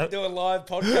podcast. Do a live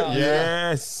podcast.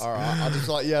 yes. All right.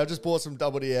 I just bought some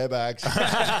double D airbags.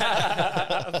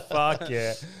 Fuck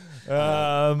yeah.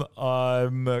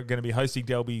 I'm going to be hosting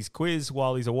Delby's quiz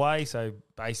while he's away. So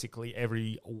basically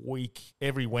every week,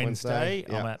 every Wednesday,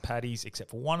 yeah. I'm at Paddy's except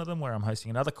for one of them where I'm hosting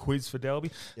another quiz for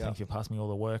Delby. Yeah. Thank you for passing me all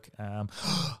the work.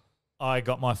 I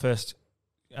got my first...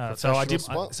 Professional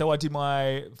spot? So I did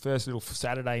my first little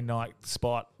Saturday night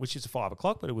spot, which is at 5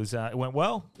 o'clock, but it went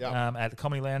well. Yeah. At the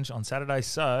Comedy Lounge on Saturday.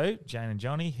 So Jane and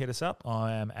Johnny, hit us up.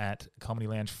 I am at Comedy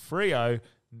Lounge Frio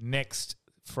next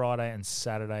Friday and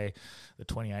Saturday, the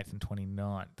 28th and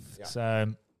 29th. Yeah. So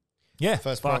yeah,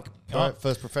 First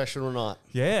professional night.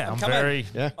 Yeah, I'm coming. very.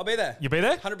 Yeah. I'll be there. You be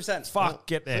there? 100%. Fuck,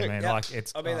 get there, Sick. man. Yeah. Like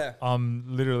it's. I'll be there.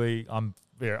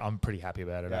 I'm pretty happy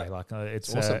about it. Yeah. Eh? Like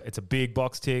it's Awesome. it's a big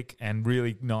box tick and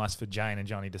really nice for Jane and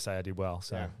Johnny to say I did well.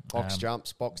 So Box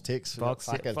jumps, box ticks. box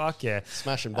tick, fuck yeah,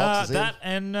 Smashing boxes that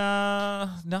and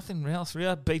nothing else.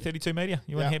 Really, B32 Media.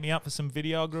 You want Yeah. to hit me up for some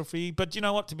videography? But you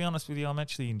know what? To be honest with you, I'm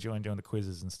actually enjoying doing the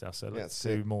quizzes and stuff. So let's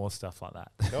do sick. more stuff like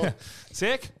that. Cool.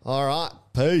 Sick. All right.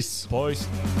 Peace. Boys.